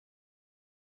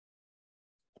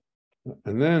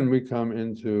 And then we come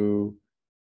into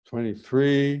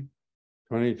 2023,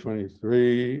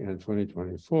 and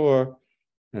 2024.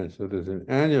 And so there's an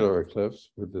annular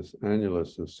eclipse with this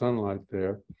annulus of sunlight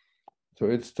there. So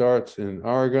it starts in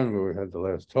Oregon, where we had the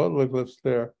last total eclipse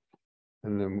there,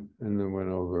 and then went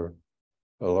over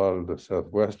a lot of the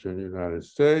southwestern United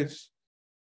States.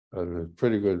 There's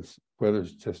pretty good weather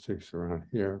statistics around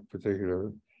here,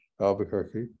 particularly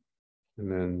Albuquerque,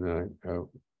 and then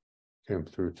came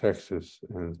through Texas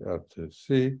and out to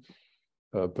sea.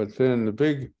 But then the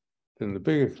big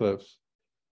eclipse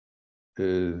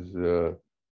is that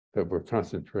we're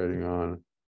concentrating on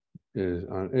is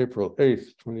on April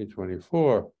 8th,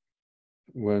 2024,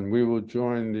 when we will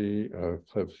join the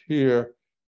eclipse here,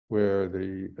 where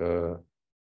the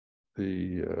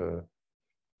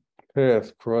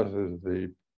path crosses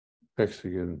the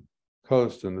Mexican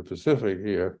coast and the Pacific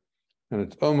here, and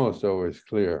it's almost always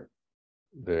clear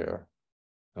there.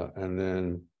 And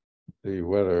then the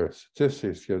weather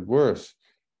statistics get worse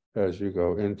as you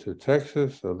go into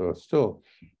Texas, although it's still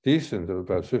decent at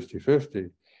about 50-50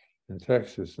 in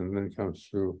Texas, and then comes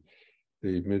through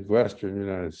the Midwestern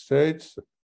United States,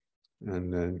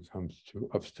 and then comes to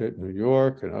upstate New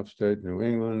York and upstate New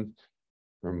England,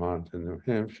 Vermont and New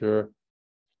Hampshire,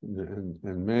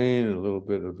 and Maine, and a little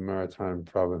bit of the maritime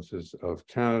provinces of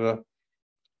Canada.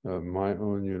 My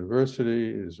own university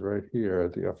is right here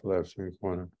at the upper left-hand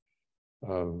corner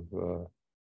of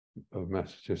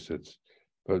Massachusetts.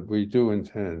 But we do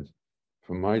intend,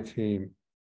 from my team,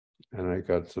 and I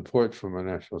got support from the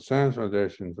National Science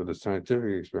Foundation for the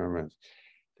scientific experiments,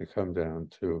 to come down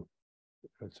to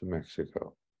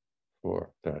Mexico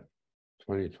for that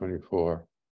 2024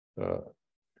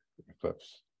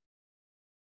 eclipse.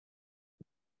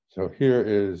 So here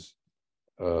is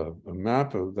a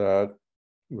map of that,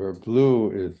 where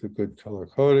blue is the good color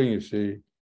coding. You see,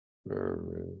 where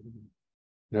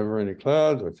never any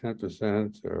clouds, or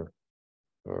 10%,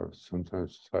 or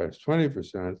sometimes as high as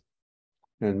 20%.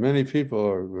 And many people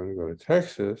are going to go to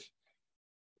Texas,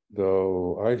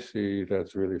 though I see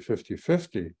that's really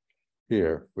 50-50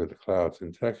 here with the clouds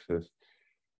in Texas.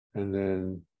 And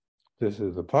then this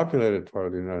is the populated part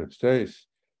of the United States,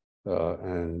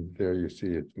 and there you see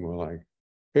it's more like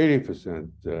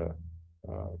 80%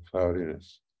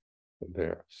 cloudiness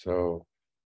there. So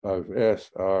I've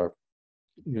asked our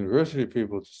university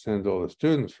people to send all the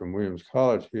students from Williams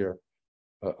College here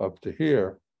up to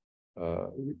here,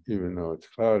 even though it's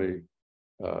cloudy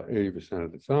 80%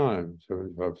 of the time,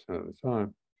 75% of the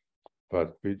time,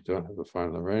 but we don't have the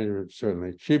final arrangement. It's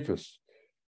certainly cheapest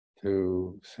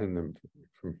to send them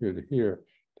from here to here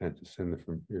than to send them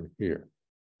from here to here.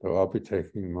 So I'll be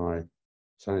taking my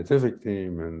scientific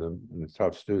team and the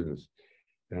top students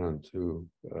down to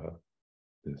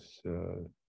this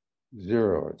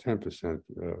 0 or 10%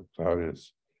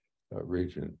 cloudiness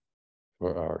region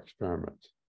for our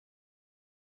experiments.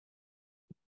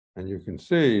 And you can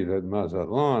see that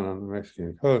Mazatlan on the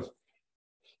Mexican coast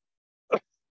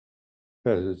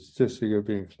has a statistic of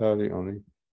being cloudy only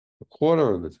a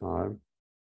quarter of the time,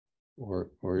 or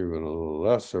even a little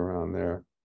less around there,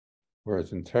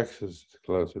 whereas in Texas it's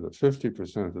closer to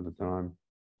 50% of the time,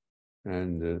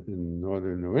 and in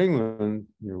northern New England,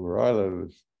 near where I live,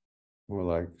 it's more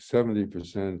like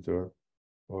 70%, or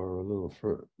a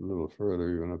little further,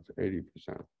 even up to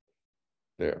 80%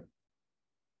 there.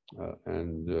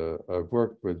 I've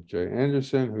worked with Jay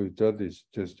Anderson, who's done these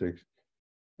statistics,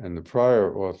 and the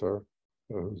prior author,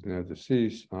 who's now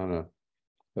deceased, on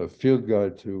a field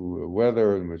guide to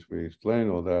weather in which we explain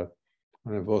all that.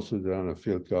 And I've also done a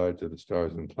field guide to the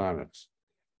stars and planets,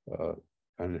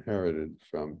 inherited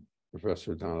from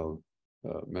Professor Donald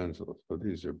Menzel. So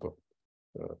these are both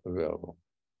available.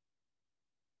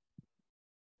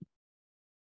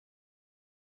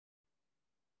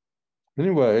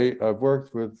 Anyway, I've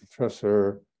worked with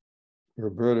Professor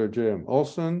Roberta J.M.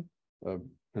 Olson,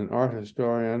 an art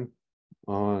historian,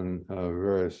 on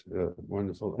various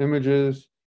wonderful images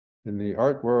in the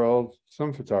art world,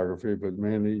 some photography, but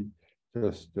mainly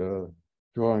just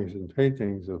drawings and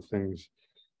paintings of things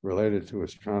related to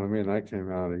astronomy. And that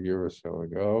came out a year or so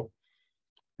ago.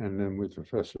 And then with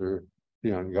Professor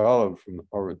Dion Golub from the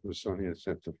Harvard-Smithsonian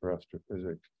Center for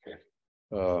Astrophysics,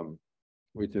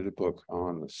 we did a book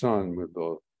on the sun with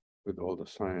all the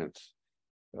science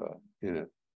in it.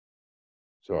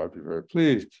 So I'd be very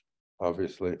pleased,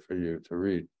 obviously, for you to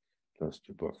read those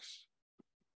two books.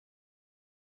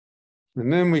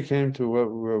 And then we came to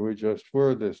where we just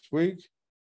were this week,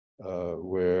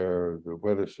 where the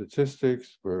weather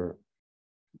statistics were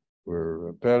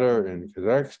better in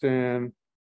Kazakhstan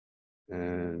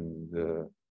and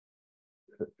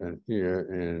here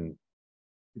in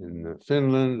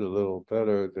Finland, a little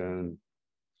better than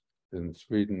in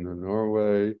Sweden and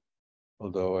Norway,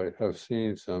 although I have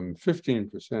seen some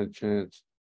 15% chance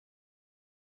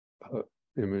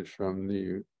image from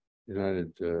the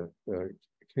United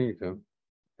Kingdom,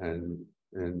 and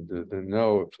the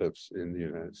no eclipse in the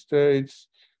United States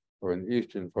or in the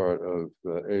eastern part of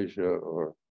Asia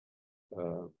or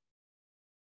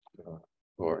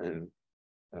in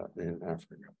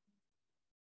Africa.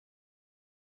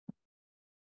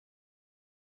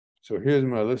 So here's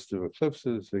my list of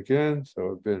eclipses again.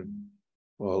 So I've been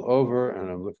all over, and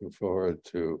I'm looking forward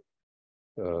to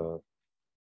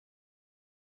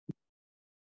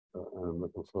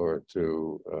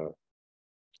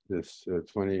this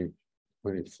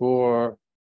 2024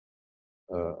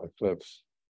 eclipse.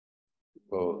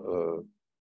 Well,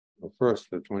 first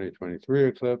the 2023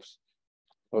 eclipse,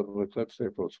 total eclipse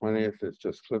April 20th. It's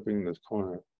just clipping this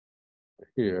corner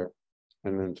here,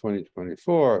 and then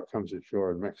 2024 comes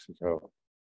ashore in Mexico,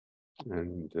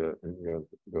 and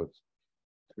goes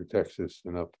through Texas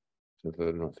and up to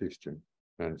the northeastern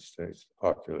United States,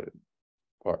 populated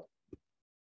part.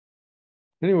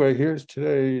 Anyway, here's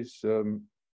today's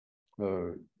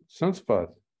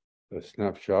sunspot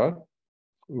snapshot,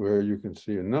 where you can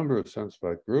see a number of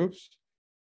sunspot groups,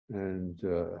 and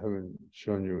I haven't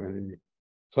shown you any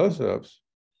close-ups,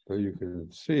 but you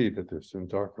can see that there's some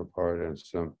darker part and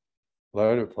some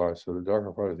lighter parts. So the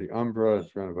darker part is the umbra,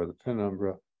 it's surrounded by the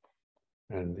penumbra,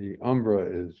 and the umbra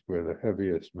is where the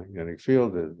heaviest magnetic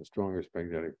field is, the strongest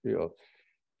magnetic field.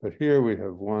 But here we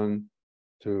have 1,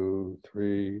 2,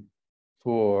 3,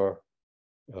 4,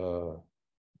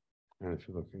 and if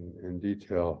you look in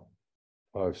detail,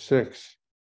 5, 6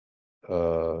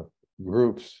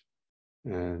 groups,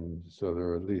 and so there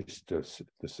are at least the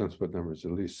sunspot number is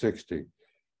at least 60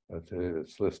 today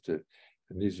that's listed,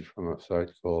 and these are from a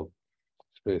site called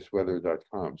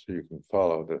spaceweather.com, so you can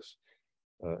follow this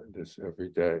every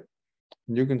day.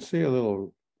 And you can see a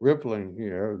little rippling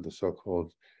here, the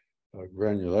so-called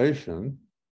granulation.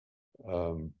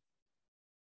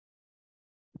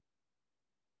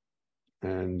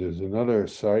 And there's another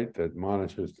site that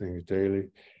monitors things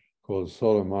daily called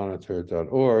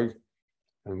solarmonitor.org,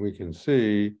 and we can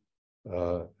see,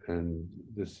 and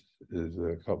this is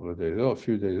a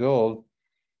few days old,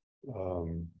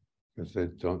 because they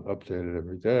don't update it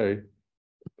every day,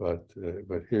 but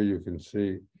here you can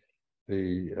see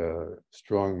the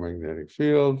strong magnetic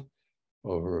field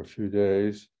over a few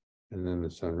days, and then the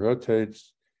sun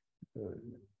rotates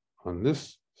on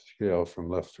this scale from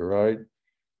left to right,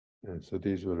 and so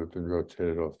these would have been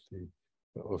rotated off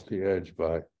the edge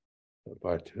by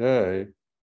today,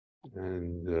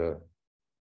 and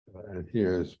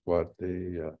here's what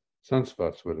the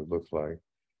sunspots would have looked like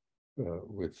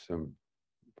with some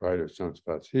brighter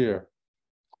sunspots here.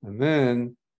 And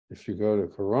then if you go to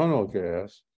coronal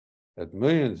gas at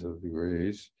millions of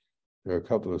degrees, there are a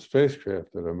couple of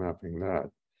spacecraft that are mapping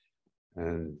that,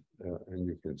 and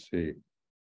you can see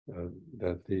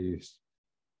that these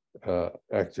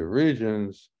active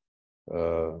regions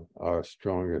are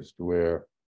strongest where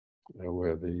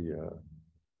the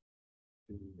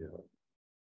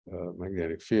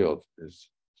magnetic field is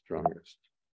strongest.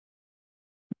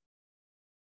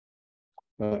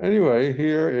 Anyway,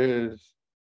 here is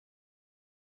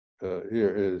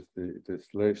this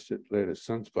latest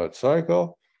sunspot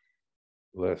cycle.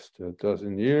 Last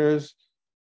dozen years,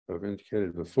 I've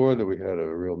indicated before that we had a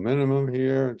real minimum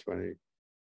here in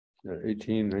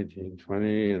 2018, 19,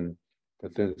 20, and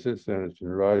but then since then it's been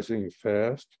rising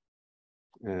fast,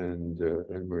 and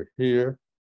we're here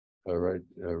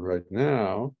right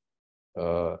now,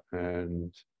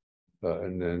 and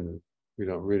then we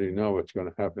don't really know what's going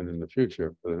to happen in the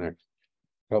future for the next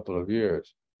couple of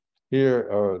years. Here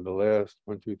are the last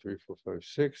 1, 2, 3, 4, 5,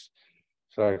 6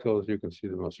 cycles. You can see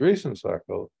the most recent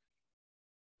cycle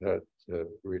that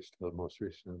reached the most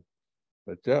recent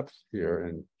depth here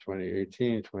in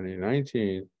 2018,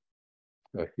 2019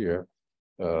 here,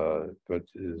 but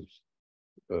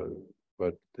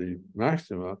the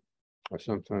maxima are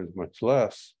sometimes much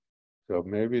less. So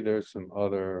maybe there's some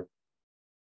other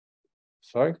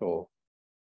cycle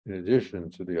in addition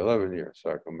to the 11-year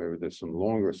cycle. Maybe there's some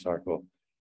longer cycle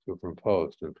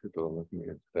superimposed, and people are looking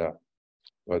into that.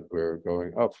 But we're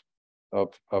going up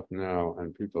now,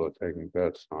 and people are taking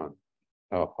bets on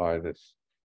how high this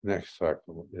next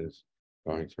cycle is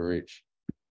going to reach.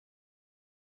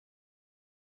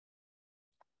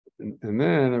 And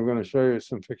then I'm going to show you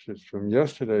some pictures from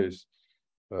yesterday's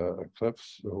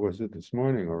eclipse, or was it this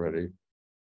morning already?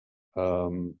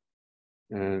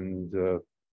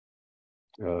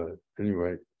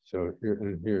 Anyway, so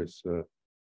here's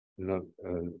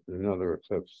another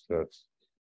eclipse that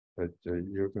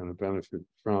you're going to benefit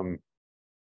from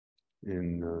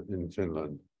in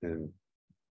Finland in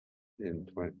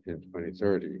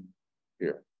 2030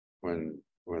 here, when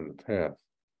the path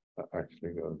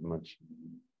actually goes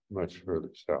much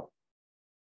further south.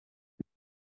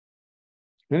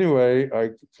 Anyway,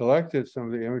 I collected some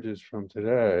of the images from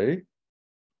today,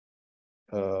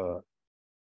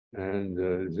 and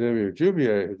Xavier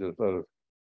Jubier, who does a lot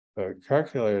of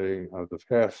calculating of the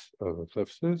paths of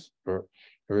eclipses for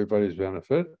everybody's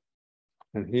benefit,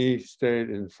 and he stayed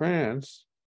in France,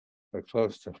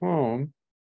 close to home.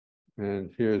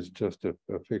 And here's just a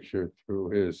picture through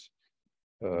his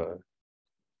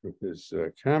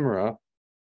camera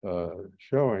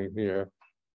showing here.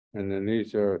 And then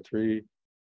these are 3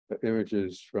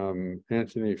 images from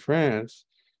Antony, France,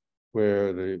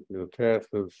 where the path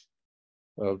of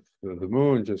the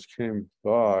moon just came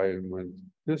by and went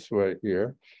this way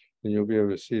here. And you'll be able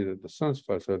to see that the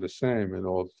sunspots are the same in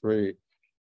all 3.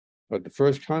 But the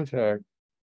first contact,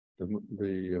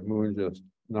 the moon just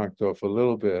knocked off a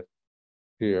little bit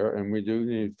here, and we do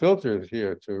need filters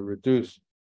here to reduce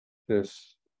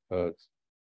this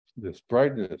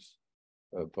brightness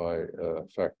by a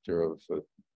factor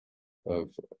of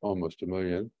almost 1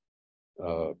 million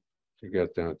to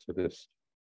get down to this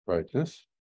brightness.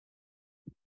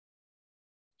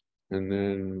 And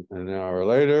then an hour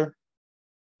later,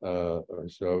 so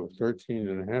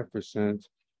 13.5%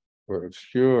 were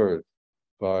obscured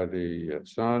by the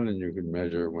sun, and you can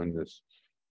measure when this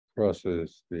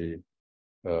crosses the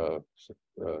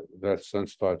that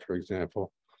sunspot, for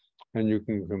example. And you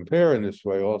can compare in this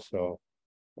way also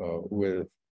with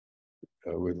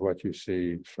what you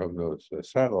see from those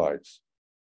satellites,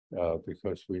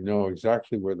 because we know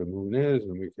exactly where the moon is,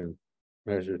 and we can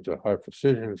measure to high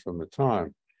precision from the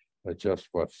time just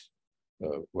what's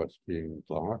being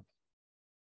blocked.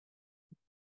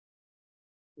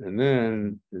 And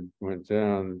then it went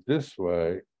down this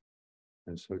way,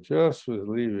 and so just was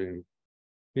leaving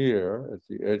here at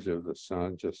the edge of the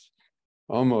sun, just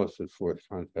almost at fourth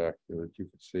contact, that you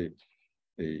can see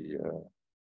the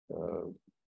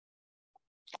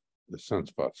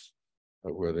sunspots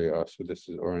where they are. So this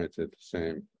is oriented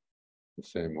the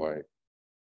same way.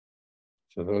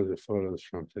 So those are photos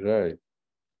from today.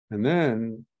 And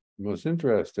then the most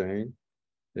interesting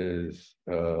is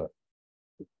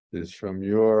from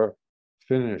your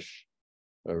Finnish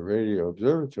radio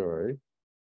observatory,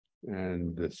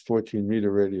 and this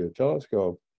 14-meter radio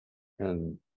telescope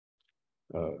can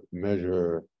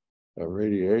measure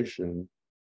radiation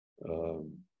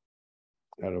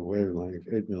at a wavelength,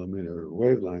 8-millimeter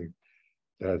wavelength,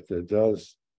 that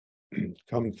does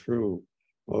come through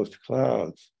most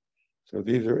clouds. So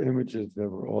these are images that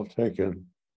were all taken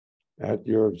at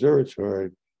your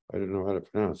observatory. I don't know how to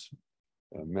pronounce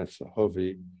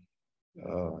Metsähovi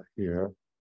here,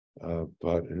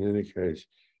 but in any case,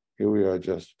 here we are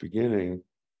just beginning,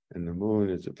 and the moon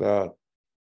is about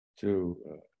to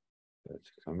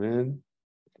come in,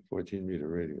 the 14-meter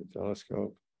radio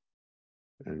telescope.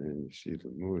 And then you see the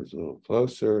moon is a little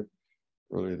closer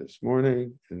early this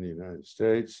morning in the United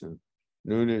States, and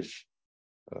noonish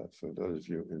for those of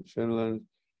you in Finland.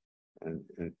 And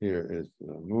here is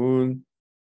the moon,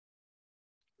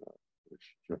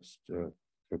 which just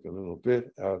took a little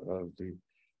bit out of the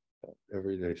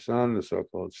everyday sun, the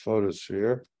so-called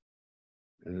photosphere.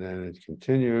 And then it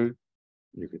continued.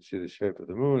 You can see the shape of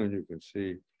the moon, and you can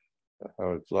see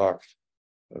how it blocked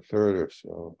a third or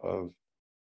so of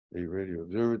the radio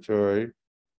observatory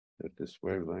at this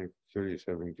wavelength,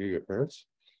 37 gigahertz.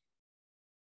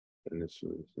 And this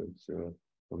was at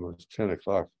almost 10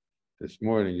 o'clock this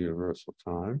morning, universal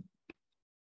time.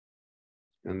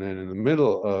 And then in the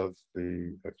middle of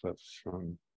the eclipse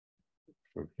from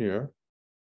here,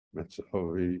 that's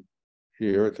over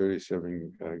here,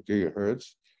 37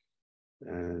 gigahertz,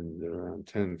 and around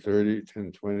 10:30,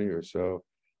 10:20 or so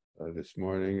this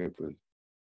morning, it was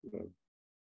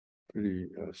pretty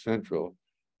central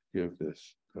to give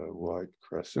this wide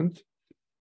crescent,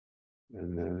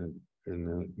 and then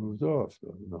it moved off.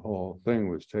 The whole thing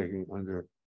was taking under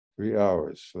 3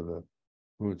 hours for the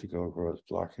moon to go across,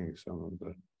 blocking some of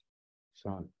the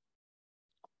sun.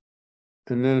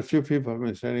 And then a few people have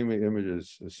been sending me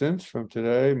images since from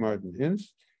today. Martin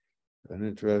Hinz, an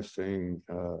interesting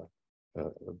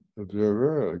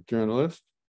observer, a journalist,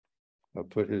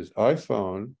 put his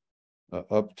iPhone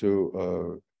up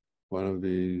to one of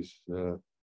these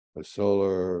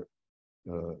solar,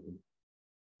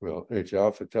 H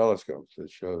alpha telescopes that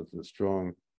shows the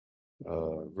strong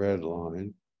red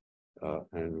line,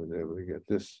 and was able to get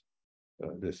this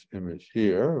image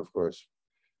here, of course,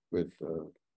 with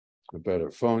a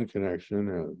better phone connection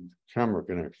and camera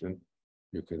connection,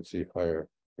 you can see higher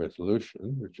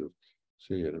resolution, which you'll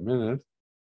see in a minute.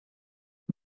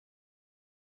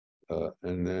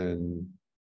 And then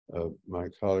my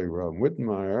colleague Rob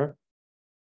Wittenmeyer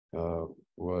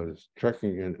was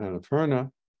trekking in Annapurna,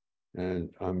 and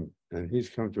he's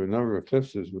come to a number of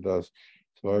eclipses with us.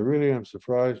 So I really am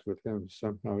surprised with him.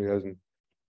 Somehow he hasn't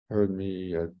heard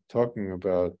me talking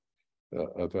about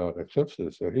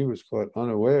eclipses. So he was caught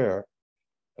unaware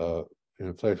in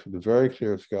a place with a very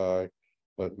clear sky,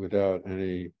 but without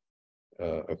any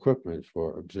equipment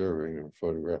for observing or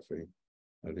photographing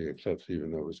the eclipse,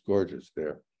 even though it was gorgeous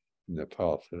there in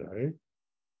Nepal today.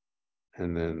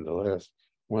 And then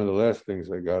one of the last things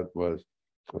I got was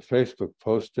a Facebook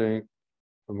posting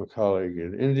from a colleague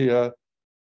in India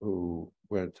who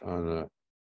went on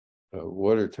a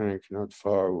water tank not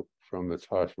far from the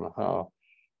Taj Mahal.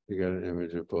 You get an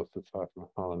image of both the Taj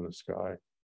Mahal in the sky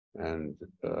and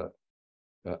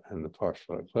the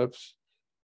partial eclipse.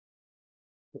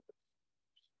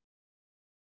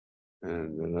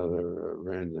 And another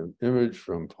random image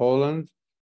from Poland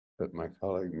that my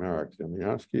colleague Marek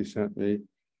Demianski sent me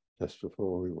just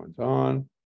before we went on.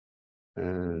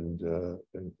 And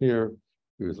here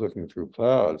he was looking through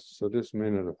clouds. So this may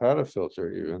not have had a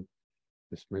filter even.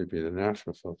 This may be the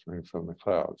natural filtering from the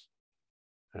clouds.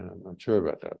 And I'm not sure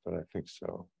about that, but I think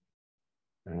so.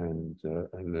 And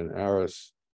then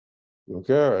Aris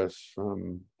Voulgaris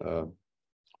from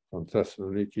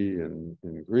Thessaloniki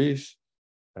in Greece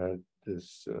had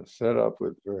this setup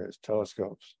with various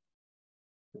telescopes,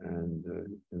 and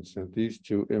sent these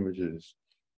two images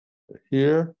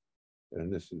here.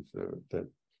 And this is that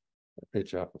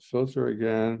H alpha filter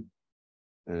again,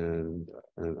 and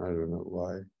I don't know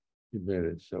why he made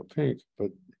it so pink,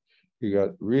 but he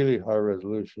got really high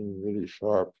resolution, really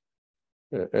sharp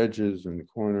edges and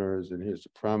corners, and here's the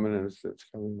prominence that's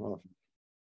coming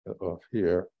off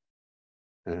here,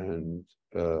 and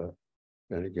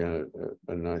again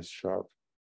a nice sharp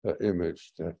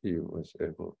image that he was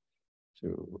able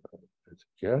to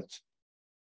get.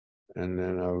 And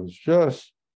then I was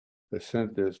just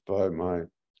sent this by my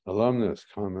alumnus,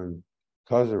 Kamen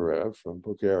Kazarev from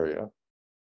Bulgaria,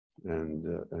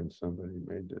 and somebody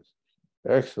made this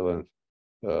excellent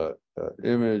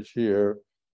image here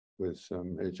with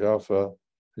some H alpha,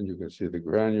 and you can see the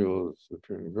granules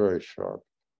appearing very sharp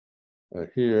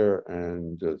here,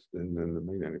 and then the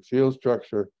magnetic field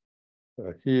structure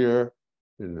here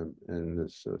in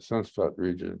this sunspot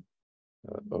region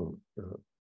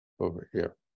over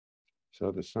here.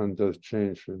 So the sun does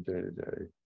change from day to day,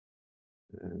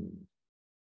 and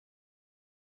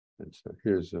so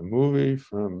here's a movie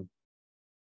from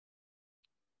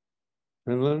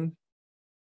Finland.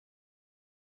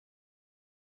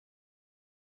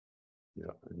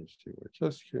 Yeah, and you see what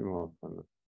just came off on the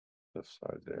left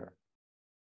side there.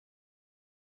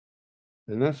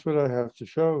 And that's what I have to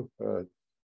show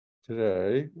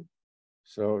today.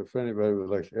 So if anybody would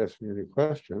like to ask me any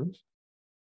questions,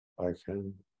 I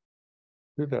can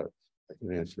do that. I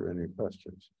can answer any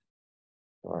questions,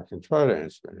 or I can try to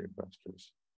answer any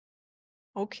questions.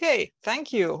 Okay,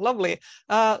 thank you. Lovely.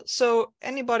 So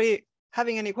anybody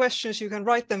having any questions, you can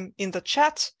write them in the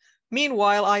chat.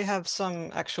 Meanwhile, I have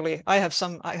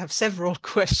several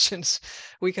questions.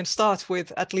 We can start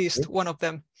with at least one of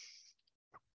them.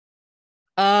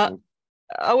 I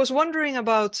was wondering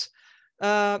about,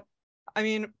 about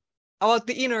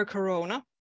the inner corona.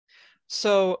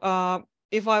 So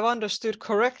if I've understood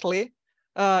correctly,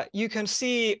 you can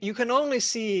only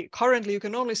see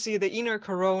the inner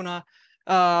corona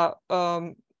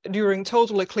during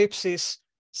total eclipses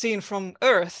seen from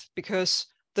Earth, because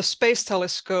the space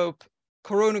telescope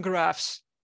coronagraphs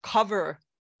cover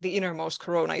the innermost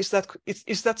corona. Is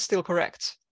that still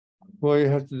correct? Well, you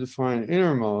have to define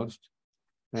innermost,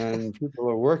 and people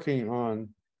are working on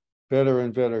better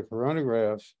and better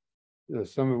coronagraphs,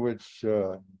 some of which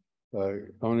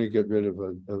only get rid of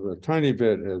a tiny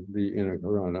bit of the inner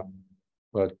corona.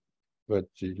 But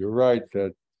you're right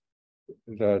that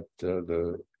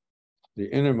the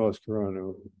innermost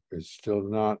corona is still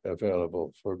not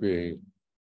available for being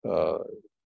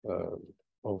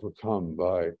overcome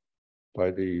by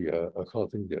the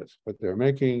occulting disk. But they're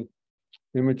making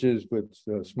images with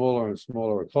smaller and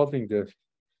smaller occulting disks.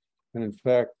 And in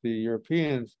fact, the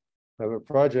Europeans have a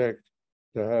project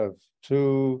to have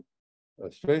two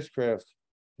spacecraft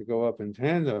to go up in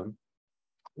tandem.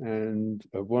 And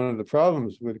one of the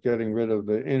problems with getting rid of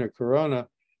the inner corona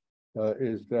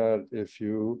is that if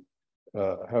you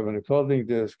have an occulting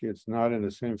disk, it's not in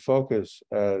the same focus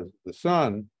as the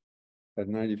sun at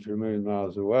 93 million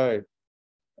miles away.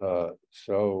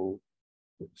 So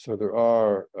there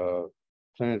are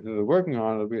plans that they're working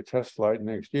on. There'll be a test flight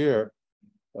next year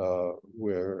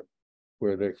where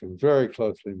they can very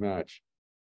closely match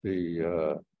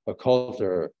the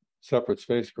occulter separate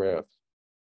spacecraft.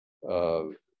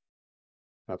 I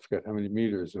forget how many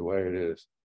meters away it is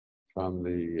from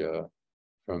the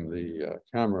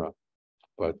camera,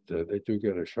 but they do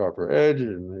get a sharper edge,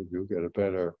 and they do get a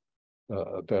better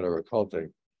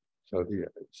occulting. So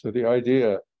the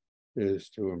idea is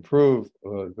to improve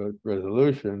the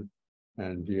resolution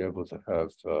and be able to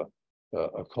have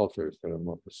occulters that are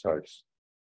more precise.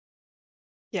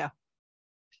 Yeah.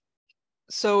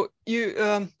 So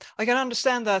I can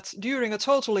understand that during a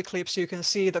total eclipse you can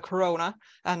see the corona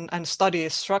and study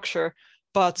its structure,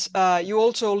 but you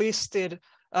also listed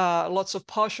lots of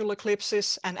partial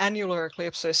eclipses and annular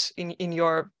eclipses in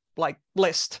your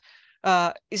list.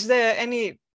 Is there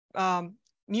any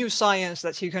new science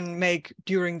that you can make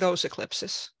during those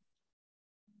eclipses?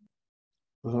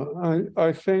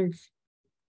 I think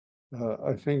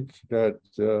that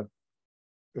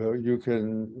you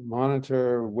can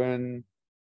monitor when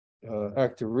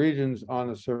active regions on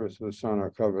the surface of the sun are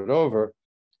covered over,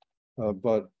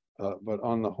 but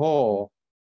on the whole,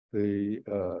 the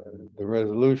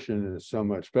resolution is so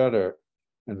much better,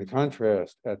 and the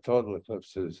contrast at total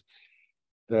eclipses,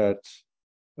 that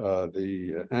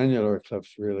the annular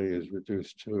eclipse really is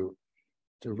reduced to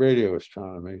radio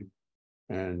astronomy,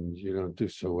 and you don't do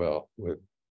so well with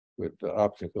the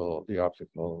optical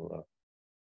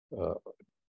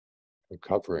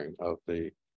covering of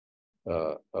the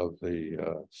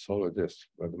solar disk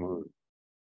by the moon.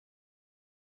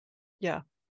 Yeah.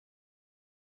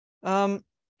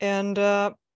 And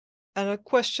a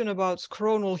question about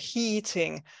coronal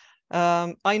heating.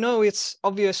 I know it's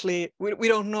obviously, we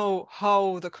don't know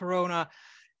how the corona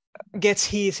gets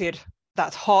heated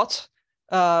that hot,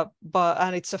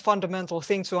 and it's a fundamental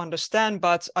thing to understand,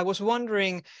 but I was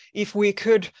wondering if we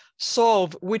could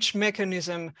solve which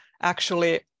mechanism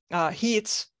actually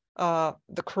heats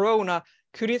the corona.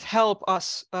 Could it help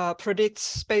us predict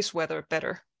space weather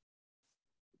better?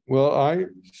 Well,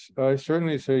 I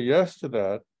certainly say yes to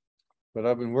that, but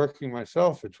I've been working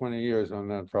myself for 20 years on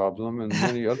that problem, and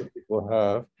many other people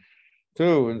have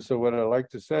too. And so what I like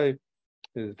to say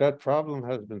is that problem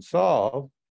has been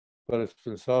solved, but it's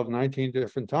been solved 19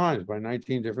 different times by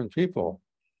 19 different people.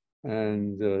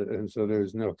 And so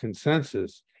there's no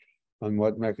consensus on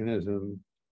what mechanism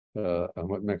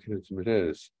it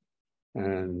is.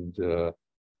 And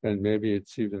maybe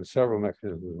it's even several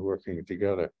mechanisms working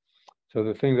together. So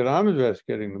the thing that I'm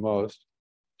investigating the most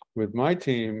with my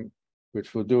team,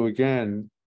 which we'll do again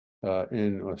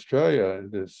in Australia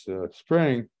this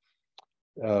spring,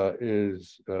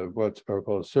 is what are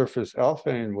called surface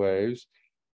Alfvén waves.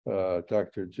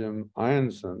 Dr. Jim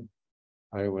Ionson,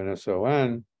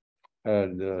 IONSON,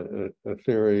 had a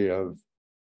theory of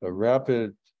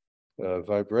rapid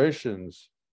vibrations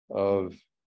of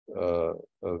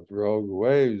rogue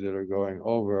waves that are going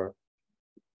over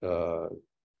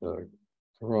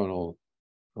coronal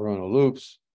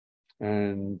loops,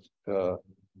 and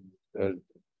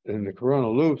in the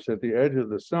coronal loops at the edge of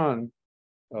the sun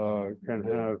can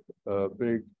have a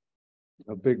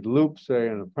big loop, say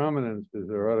in a prominence.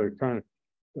 There are other kinds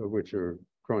which are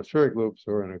chromospheric loops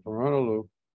or in a coronal loop,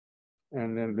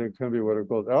 and then there can be what are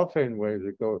called Alfvén waves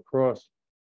that go across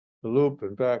the loop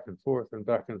and back and forth and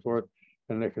back and forth,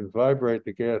 and they can vibrate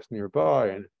the gas nearby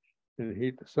and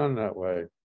heat the sun that way.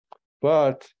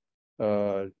 But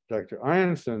Dr.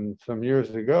 Ianson some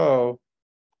years ago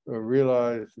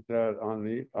realized that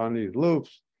on these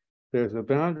loops, there's a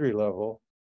boundary level,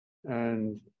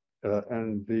 and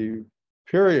the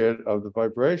period of the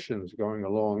vibrations going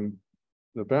along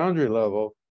the boundary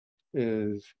level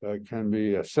is can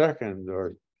be a second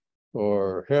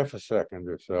or half a second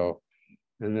or so,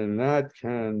 and then that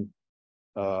can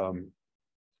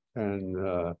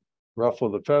ruffle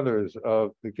the feathers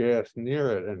of the gas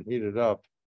near it and heat it up,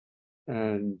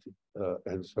 and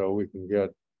so we can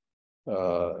get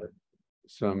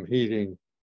some heating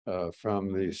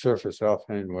from the surface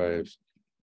alphane waves.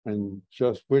 And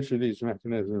just which of these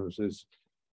mechanisms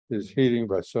is heating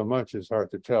by so much is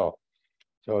hard to tell.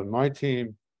 So in my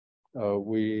team,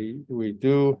 we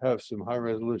do have some high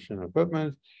resolution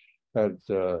equipment at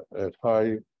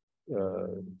high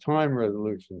time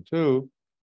resolution too,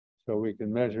 so we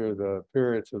can measure the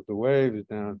periods of the waves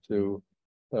down to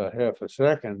half a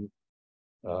second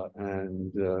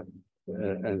and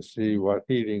see what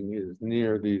heating is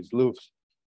near these loops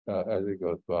as it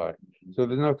goes by. So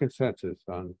there's no consensus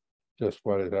on just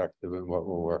what is active and what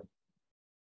will work.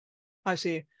 I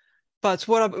see. But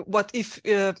what if,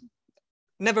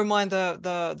 never mind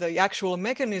the actual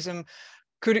mechanism,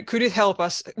 could it help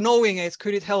us, knowing it,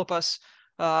 could it help us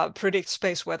predict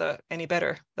space weather any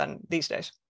better than these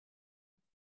days?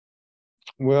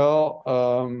 Well,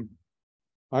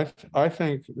 I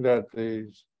think that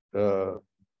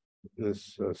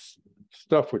this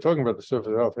stuff we're talking about, the surface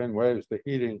alphane waves, the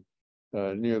heating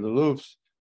near the loops,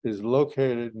 is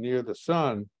located near the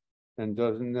sun and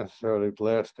doesn't necessarily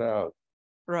blast out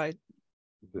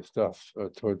the stuff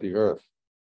toward the Earth.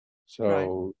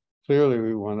 So clearly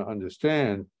we want to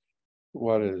understand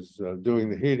what is doing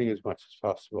the heating as much as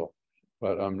possible,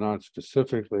 but I'm not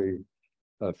specifically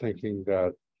thinking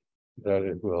that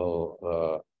it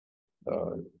will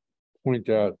point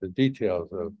out the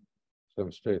details of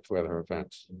some space weather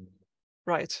events.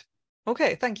 Right.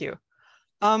 Okay, thank you.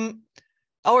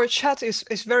 Our chat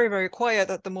is very, very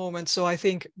quiet at the moment, so I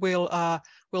think we'll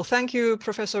thank you,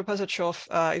 Professor Pasachoff.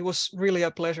 It was really a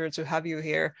pleasure to have you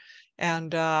here,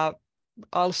 and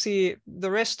I'll see the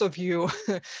rest of you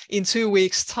in 2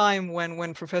 weeks' time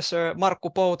when Professor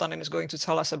Markku Poutanen is going to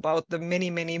tell us about the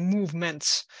many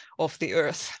movements of the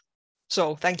Earth.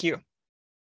 So thank you.